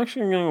that. I'm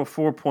actually gonna go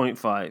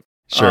 4.5.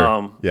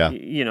 Sure. Yeah.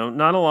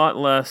 Not a lot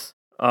less.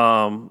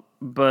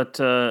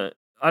 But I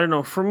don't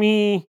know. For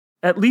me,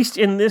 at least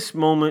in this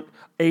moment,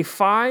 a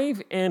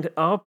 5 and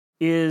up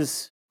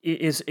is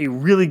a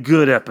really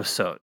good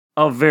episode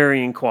of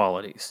varying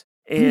qualities.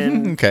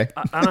 And okay.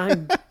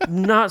 I'm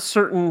not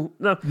certain.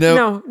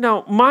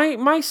 No,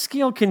 my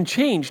scale can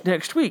change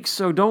next week,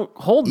 so don't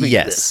hold me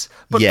to this.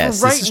 But for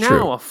right now,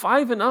 true. A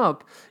 5 and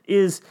up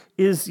is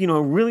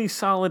a really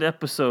solid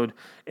episode,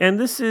 and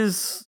this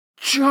is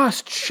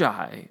just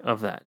shy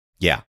of that.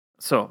 Yeah.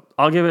 So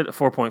I'll give it a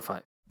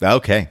 4.5.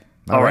 Okay.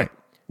 All right.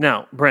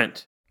 Now,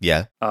 Brent.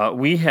 Yeah.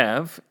 We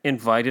have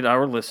invited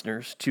our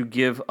listeners to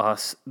give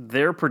us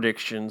their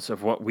predictions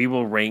of what we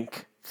will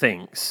rank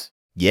things.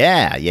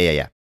 Yeah.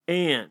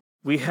 And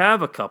we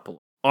have a couple.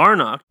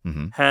 Arnok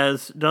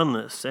has done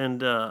this,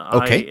 and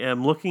I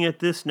am looking at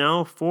this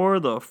now for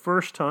the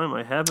first time.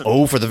 I haven't.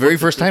 Oh, for the very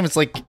first time? It's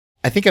like,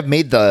 I think I've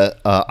made the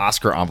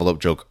Oscar envelope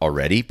joke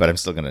already, but I'm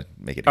still going to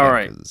make it again. All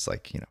right. It's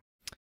like,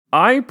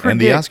 I predict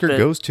and the Oscar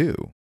goes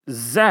to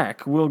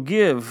Zach will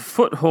give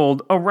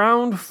Foothold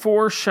around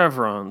 4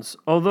 chevrons,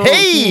 although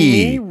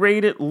he may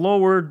rate it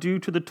lower due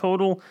to the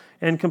total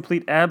and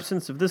complete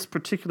absence of this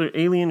particular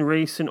alien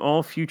race in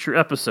all future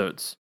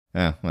episodes.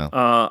 Yeah, well,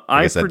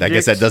 I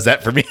guess that does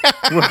that for me.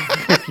 Well,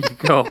 there you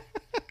go.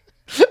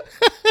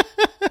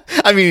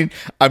 I mean,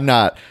 I'm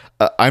not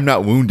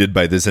wounded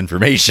by this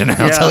information.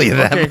 I'll tell you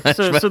that. Okay,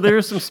 so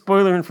there's some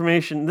spoiler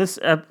information.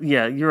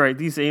 You're right.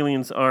 These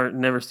aliens are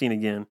never seen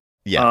again.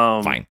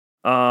 Yeah, fine.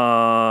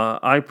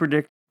 I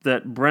predict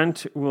that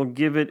Brent will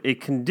give it a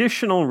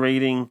conditional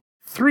rating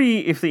 3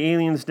 if the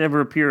aliens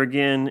never appear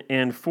again,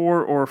 and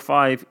 4 or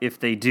 5 if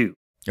they do.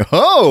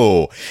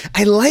 Oh,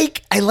 I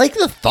like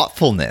the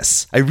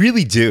thoughtfulness. I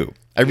really do.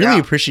 I really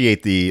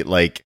appreciate the,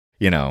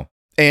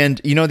 and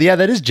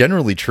that is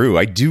generally true.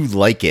 I do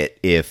like it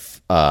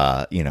if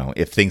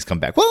things come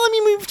back. Well, I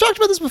mean, we've talked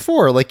about this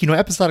before. Like,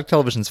 episodic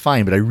television's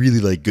fine, but I really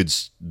like good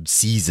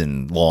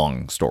season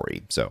long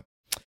story. So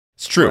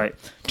it's true. Right.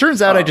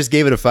 Turns out I just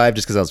gave it a 5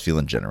 just because I was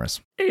feeling generous.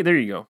 Hey, there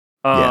you go.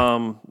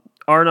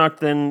 Arnok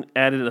then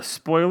added a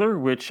spoiler,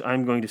 which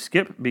I'm going to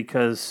skip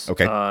because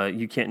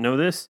you can't know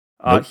this.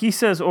 Nope. He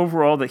says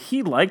overall that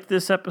he liked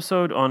this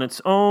episode on its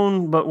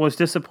own, but was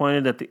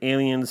disappointed that the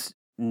aliens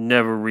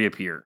never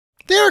reappear.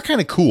 They are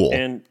kind of cool,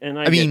 and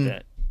I mean, get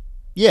that.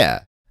 Yeah,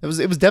 it was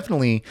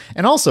definitely,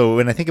 and also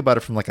when I think about it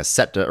from like a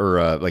set or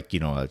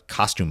a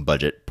costume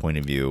budget point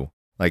of view,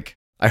 like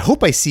I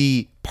hope I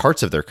see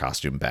parts of their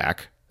costume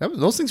back.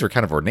 Those things were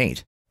kind of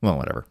ornate. Well,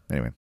 whatever.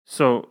 Anyway,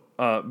 so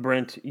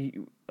Brent,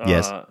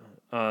 yes,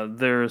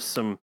 there's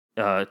some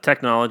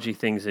technology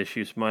things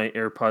issues. My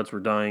AirPods were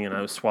dying and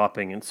I was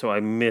swapping, and so I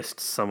missed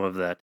some of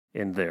that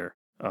in there.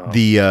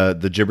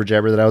 The jibber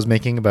jabber that I was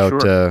making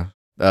about sure.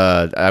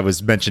 I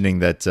was mentioning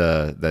that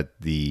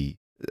the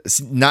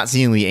not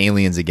seeing the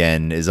aliens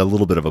again is a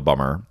little bit of a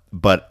bummer,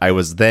 but I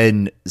was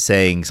then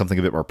saying something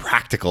a bit more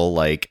practical,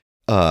 like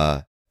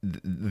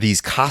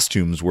these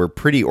costumes were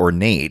pretty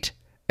ornate,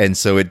 and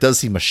so it does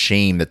seem a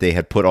shame that they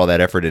had put all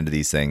that effort into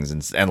these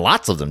things, and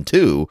lots of them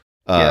too.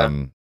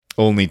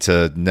 only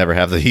to never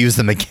have to use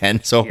them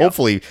again. So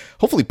hopefully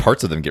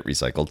parts of them get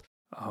recycled.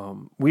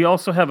 We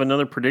also have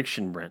another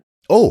prediction, Brent.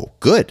 Oh,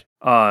 good.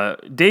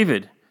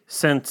 David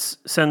sends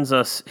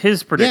us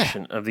his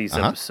prediction of these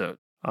episodes.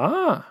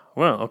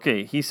 Well,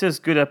 okay. He says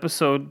good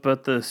episode,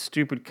 but the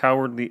stupid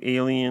cowardly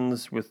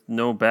aliens with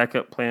no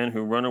backup plan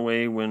who run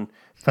away when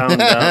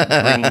found out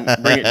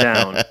bring it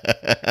down.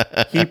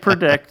 He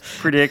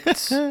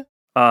predicts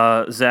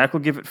Zach will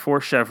give it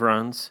 4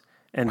 chevrons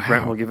and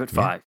Brent will give it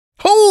 5.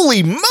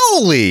 Holy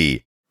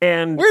moly!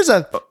 And where's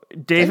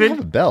David? I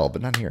have a bell,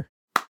 but not here.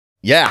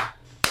 Yeah.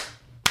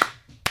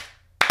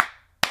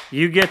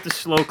 You get the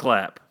slow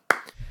clap.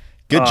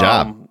 Good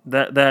job.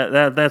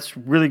 That's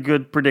really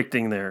good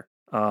predicting there.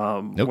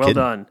 Well kidding.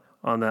 done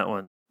on that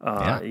one.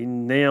 You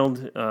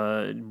nailed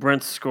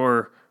Brent's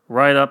score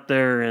right up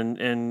there,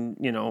 and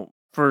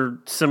for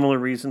similar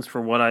reasons for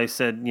what I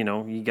said,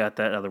 you got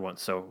that other one.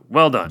 So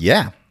well done.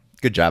 Yeah.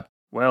 Good job.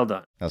 Well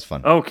done. That was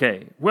fun.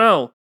 Okay.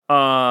 Well,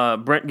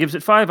 Brent gives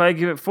it 5. I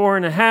give it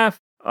 4.5.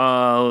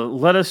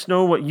 Let us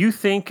know what you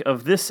think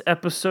of this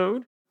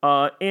episode.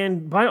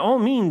 And by all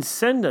means,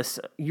 send us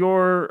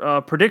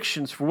your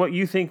predictions for what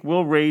you think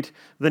we'll rate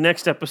the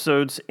next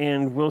episodes,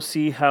 and we'll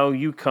see how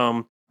you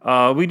come.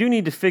 We do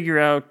need to figure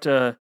out,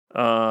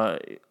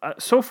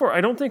 so far,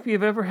 I don't think we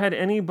have ever had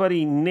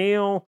anybody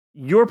nail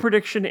your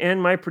prediction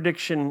and my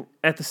prediction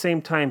at the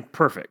same time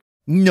perfect.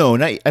 No,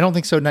 I don't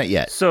think so, not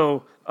yet.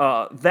 So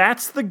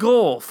that's the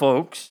goal,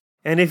 folks.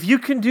 And if you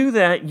can do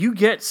that, you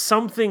get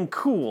something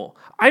cool.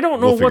 I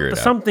don't know what the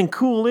something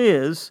cool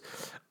is,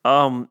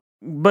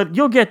 but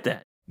you'll get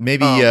that.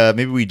 Maybe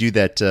we do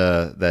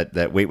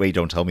that wait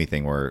don't tell me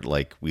thing where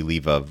like we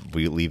leave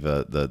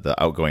the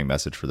outgoing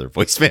message for their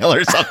voicemail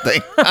or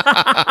something.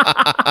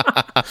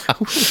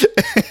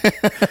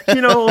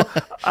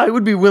 I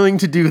would be willing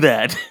to do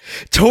that.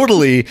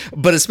 Totally,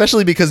 but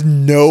especially because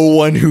no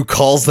one who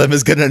calls them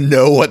is going to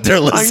know what they're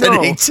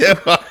listening to.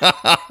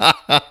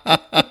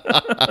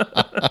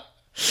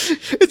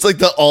 It's like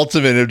the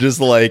ultimate of just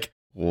like,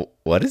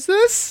 what is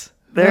this?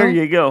 There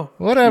you go.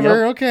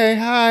 Whatever. Yep. Okay.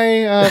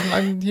 Hi.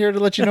 I'm here to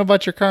let you know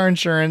about your car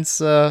insurance.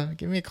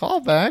 Give me a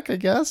call back, I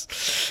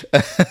guess.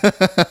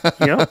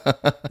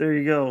 Yep. There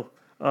you go.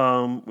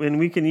 And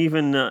we can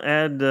even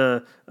add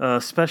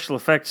special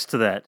effects to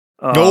that.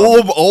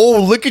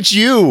 Look at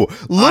you.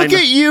 Look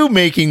at you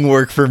making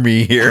work for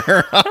me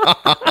here.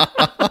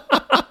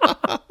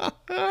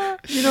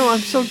 I'm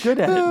so good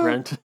at it,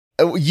 Brent.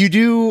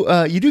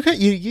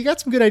 You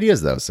got some good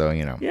ideas though. So,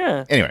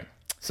 Yeah. Anyway.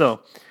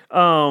 So,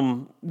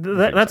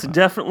 that's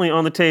definitely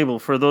on the table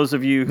for those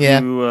of you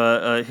who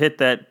hit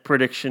that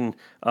prediction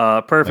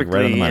perfectly. Like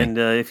right on the money. And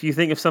if you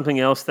think of something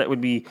else that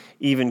would be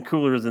even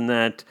cooler than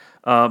that,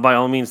 by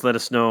all means, let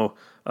us know.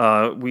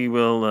 We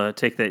will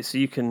take that. So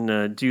you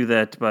can do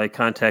that by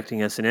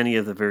contacting us in any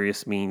of the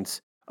various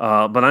means.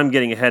 But I'm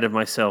getting ahead of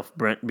myself,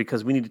 Brent,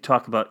 because we need to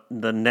talk about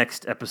the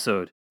next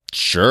episode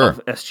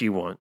of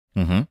SG-1.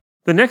 Mm-hmm.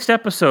 The next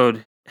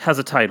episode has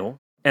a title,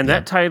 and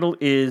that title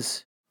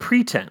is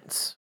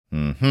Pretense.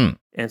 Mm-hmm.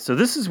 And so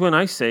this is when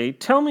I say,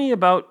 tell me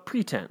about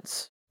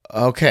Pretense.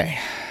 Okay.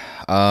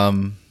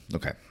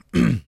 Okay.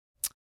 The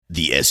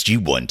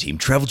SG-1 team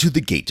travel to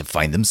the gate to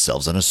find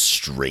themselves on a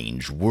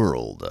strange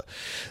world.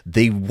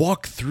 They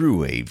walk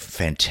through a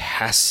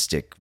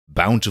fantastic,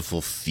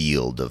 bountiful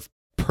field of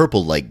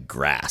purple-like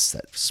grass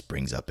that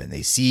springs up, and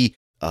they see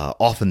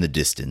off in the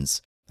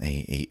distance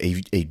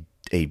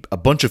a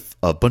bunch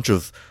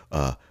of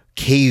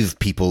cave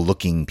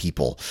looking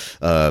people,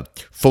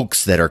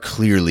 folks that are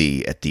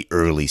clearly at the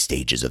early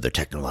stages of their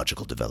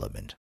technological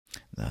development.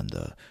 And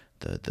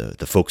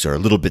the folks are a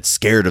little bit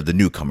scared of the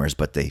newcomers,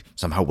 but they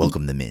somehow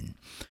welcome them in.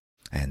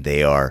 And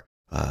they're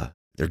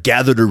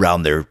gathered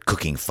around their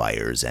cooking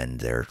fires and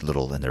their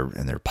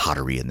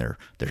pottery and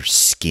their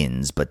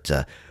skins, but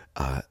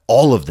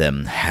all of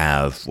them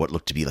have what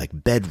look to be like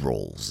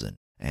bedrolls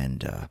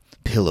and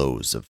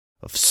pillows of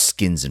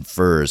skins and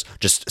furs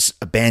just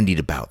bandied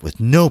about with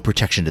no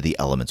protection to the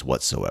elements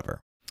whatsoever.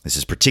 This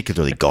is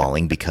particularly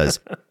galling because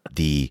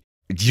do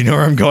you know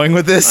where I'm going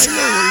with this?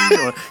 I know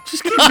where you're going.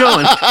 Just keep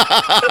going.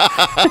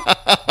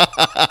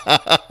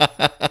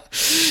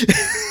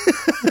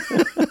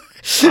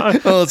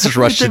 Let's just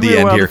rush to the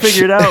end here. To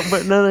figure it out,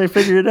 but then I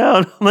figure it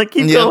out. I'm like,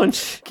 keep going.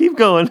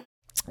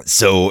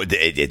 So, as the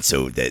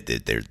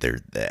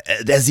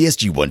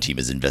SG-1 team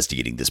is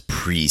investigating this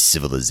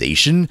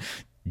pre-civilization,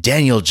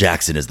 Daniel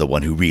Jackson is the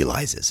one who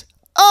realizes,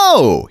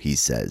 "Oh," he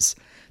says,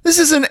 "this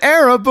is an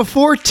era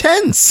before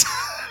tense."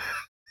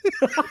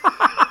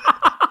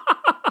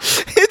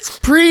 It's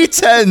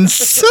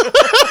pretense.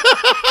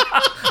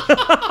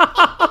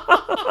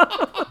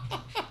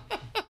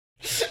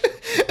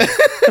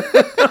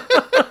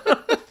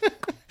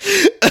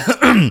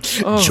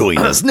 Join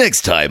us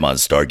next time on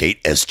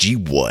Stargate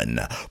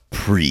SG-1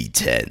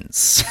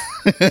 Pretense.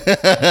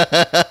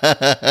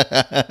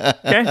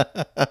 Okay.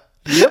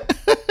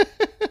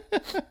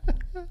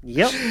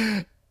 Yep.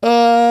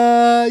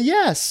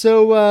 Yeah.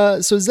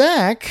 So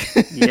Zach.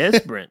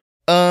 Yes, Brent.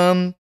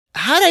 How'd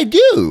I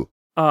do?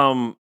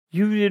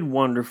 You did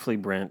wonderfully,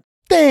 Brent.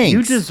 Thanks.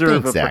 You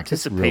deserve Thanks, a Zach.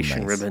 That's real participation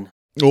nice. ribbon.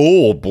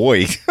 Oh,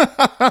 boy.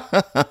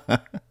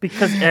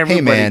 Because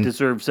everybody man.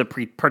 deserves a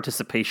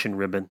participation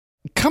ribbon.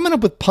 Coming up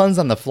with puns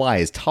on the fly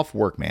is tough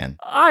work, man.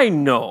 I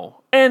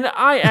know. And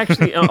I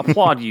actually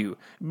applaud you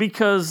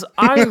because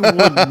I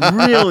would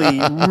really,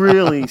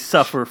 really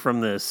suffer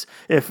from this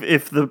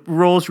if the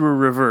roles were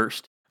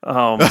reversed.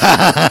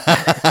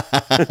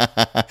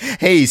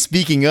 Hey,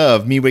 speaking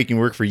of me making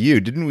work for you,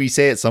 didn't we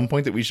say at some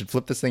point that we should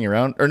flip this thing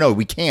around? Or no,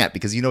 we can't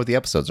because you know what the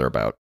episodes are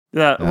about.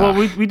 Yeah, well,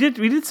 we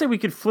did say we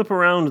could flip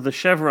around the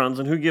chevrons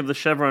and who give the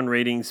chevron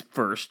ratings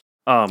first.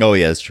 Oh,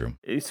 yeah, that's true.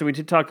 So we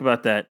did talk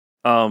about that.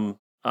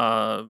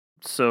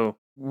 So,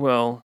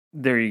 well,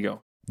 there you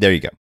go. There you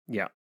go.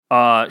 Yeah.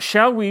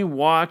 Shall we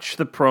watch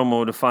the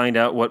promo to find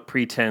out what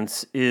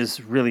Pretense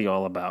is really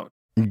all about?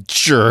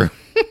 Sure.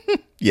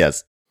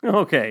 Yes.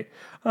 Okay.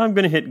 I'm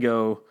going to hit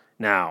go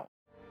now.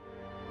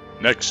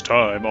 Next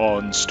time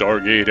on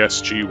Stargate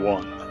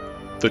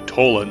SG-1, the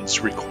Tolans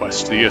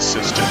request the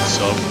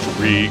assistance of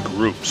 3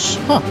 groups.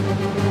 Huh.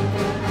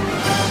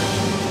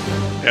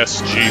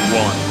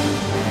 SG-1,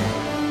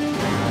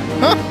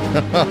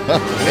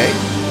 Okay.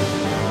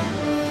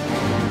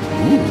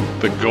 Ooh.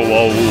 the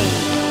Goa'uld,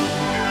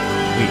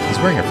 Wait, he's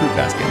wearing a fruit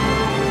basket.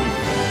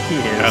 He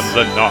and is.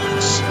 the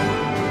Nox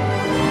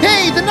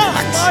Hey, the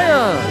Nox!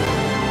 Fire!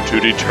 to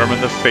determine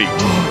the fate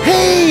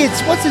Hey,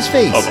 it's what's his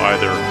face? of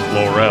either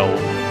Chlorel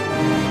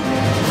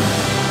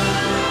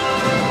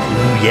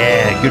Ooh,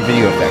 yeah, good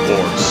video effect.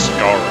 or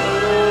Skara.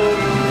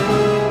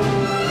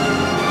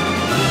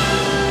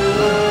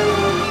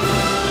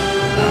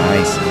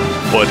 Nice.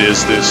 But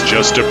is this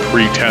just a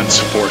pretense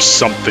for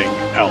something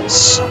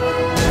else?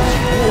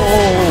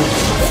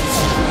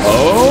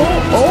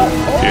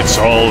 It's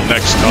all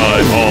next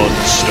time on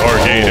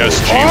Stargate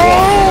SG-1.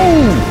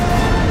 Oh!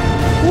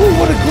 Ooh,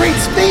 what a great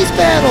space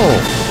battle!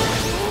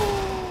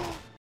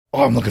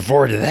 Oh, I'm looking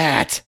forward to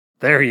that.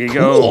 There you Cool.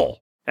 go.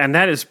 And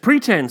that is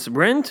Pretense,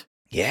 Brent.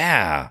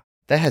 Yeah,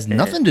 that has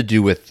nothing to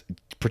do with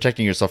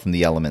protecting yourself from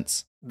the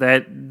elements.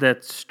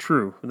 That's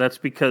true. That's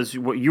because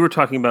what you were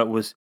talking about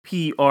was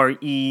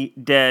PRE-TENTS.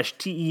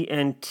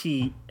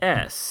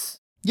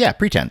 Yeah,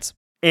 pretense.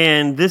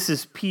 And this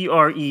is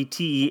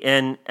PRETENSE.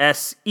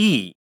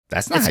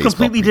 That's not It's how you spell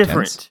completely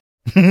pretense.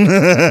 different.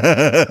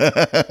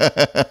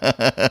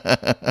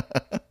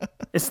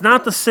 It's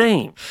not the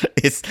same.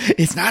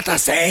 It's not the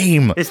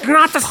same. It's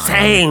not the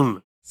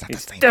same. It's not the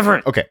It's same.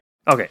 different. Okay.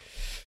 Okay.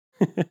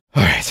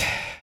 All right.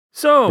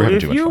 So, We're having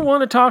if too much you fun.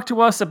 want to talk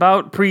to us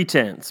about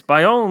Pretense,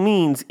 by all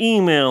means,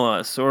 email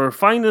us or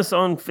find us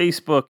on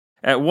Facebook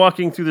at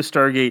Walking Through the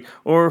Stargate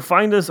or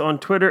find us on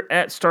Twitter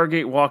at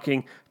Stargate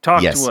Walking.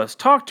 Talk Yes. to us.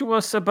 Talk to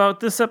us about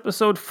this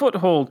episode,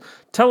 Foothold.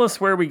 Tell us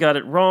where we got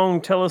it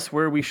wrong. Tell us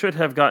where we should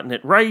have gotten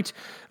it right.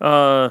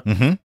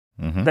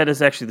 That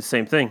is actually the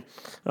same thing.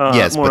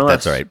 Yes, more but or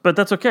that's less. all right. But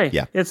that's okay.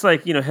 Yeah. It's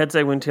like, heads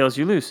I win, tails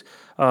you lose.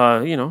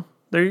 There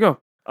you go.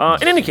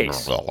 In any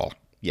case,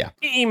 Yeah.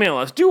 email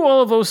us. Do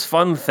all of those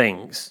fun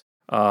things.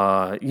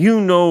 You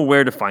know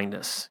where to find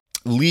us.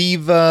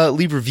 Leave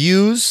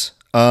reviews.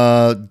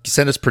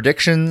 Send us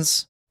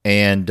predictions.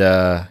 And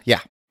yeah. that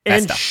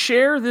And stuff.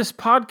 share this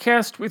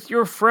podcast with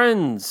your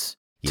friends.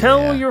 Tell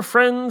Yeah. your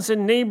friends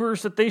and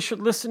neighbors that they should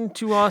listen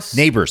to us.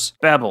 Neighbors.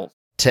 Babble.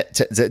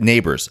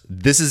 Neighbors.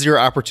 This is your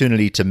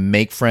opportunity to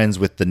make friends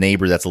with the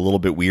neighbor that's a little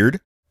bit weird.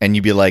 And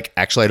you'd be like,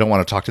 actually, I don't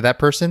want to talk to that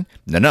person.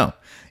 No.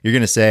 You're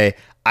going to say,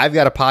 I've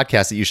got a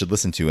podcast that you should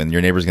listen to. And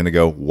your neighbor's going to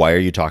go, why are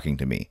you talking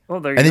to me? Well,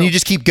 there you And then go. you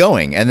just keep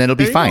going. And then it'll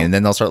be There you fine. go. And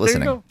then they'll start There you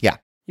listening. go. Yeah.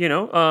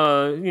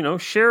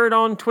 Share it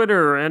on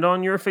Twitter and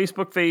on your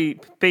Facebook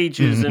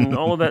pages and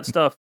all of that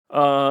stuff.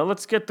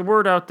 Let's get the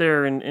word out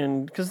there.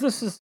 And because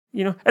this is,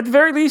 at the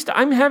very least,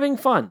 I'm having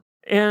fun.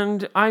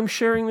 And I'm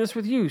sharing this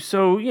with you.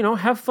 So,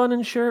 have fun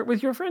and share it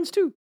with your friends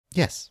too.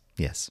 Yes.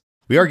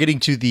 We are getting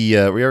to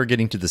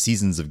the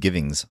seasons of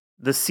givings.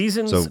 The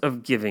seasons So-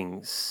 of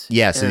givings.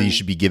 Yeah, so And you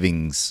should be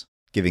givings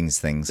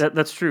things.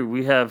 That's true.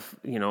 We have,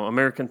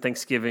 American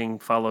Thanksgiving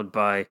followed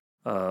by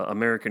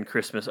American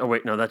Christmas. Oh,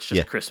 wait, no, that's just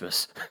Yeah.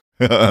 Christmas.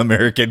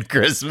 American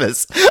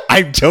Christmas.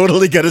 I'm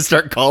totally going to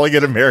start calling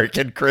it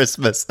American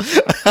Christmas.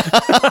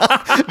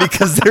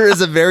 Because there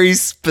is a very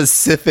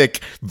specific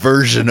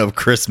version of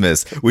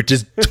Christmas, which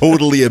is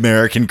totally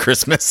American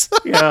Christmas.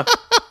 Yeah.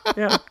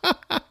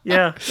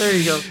 There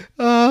you go.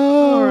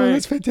 Oh, All right.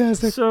 that's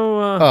fantastic.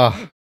 So,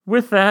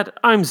 with that,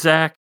 I'm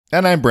Zach,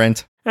 And I'm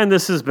Brent. and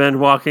this has been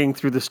Walking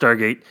Through the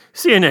Stargate.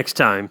 See you next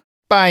time.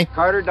 Bye.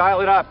 Carter,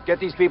 dial it up. Get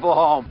these people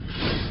home.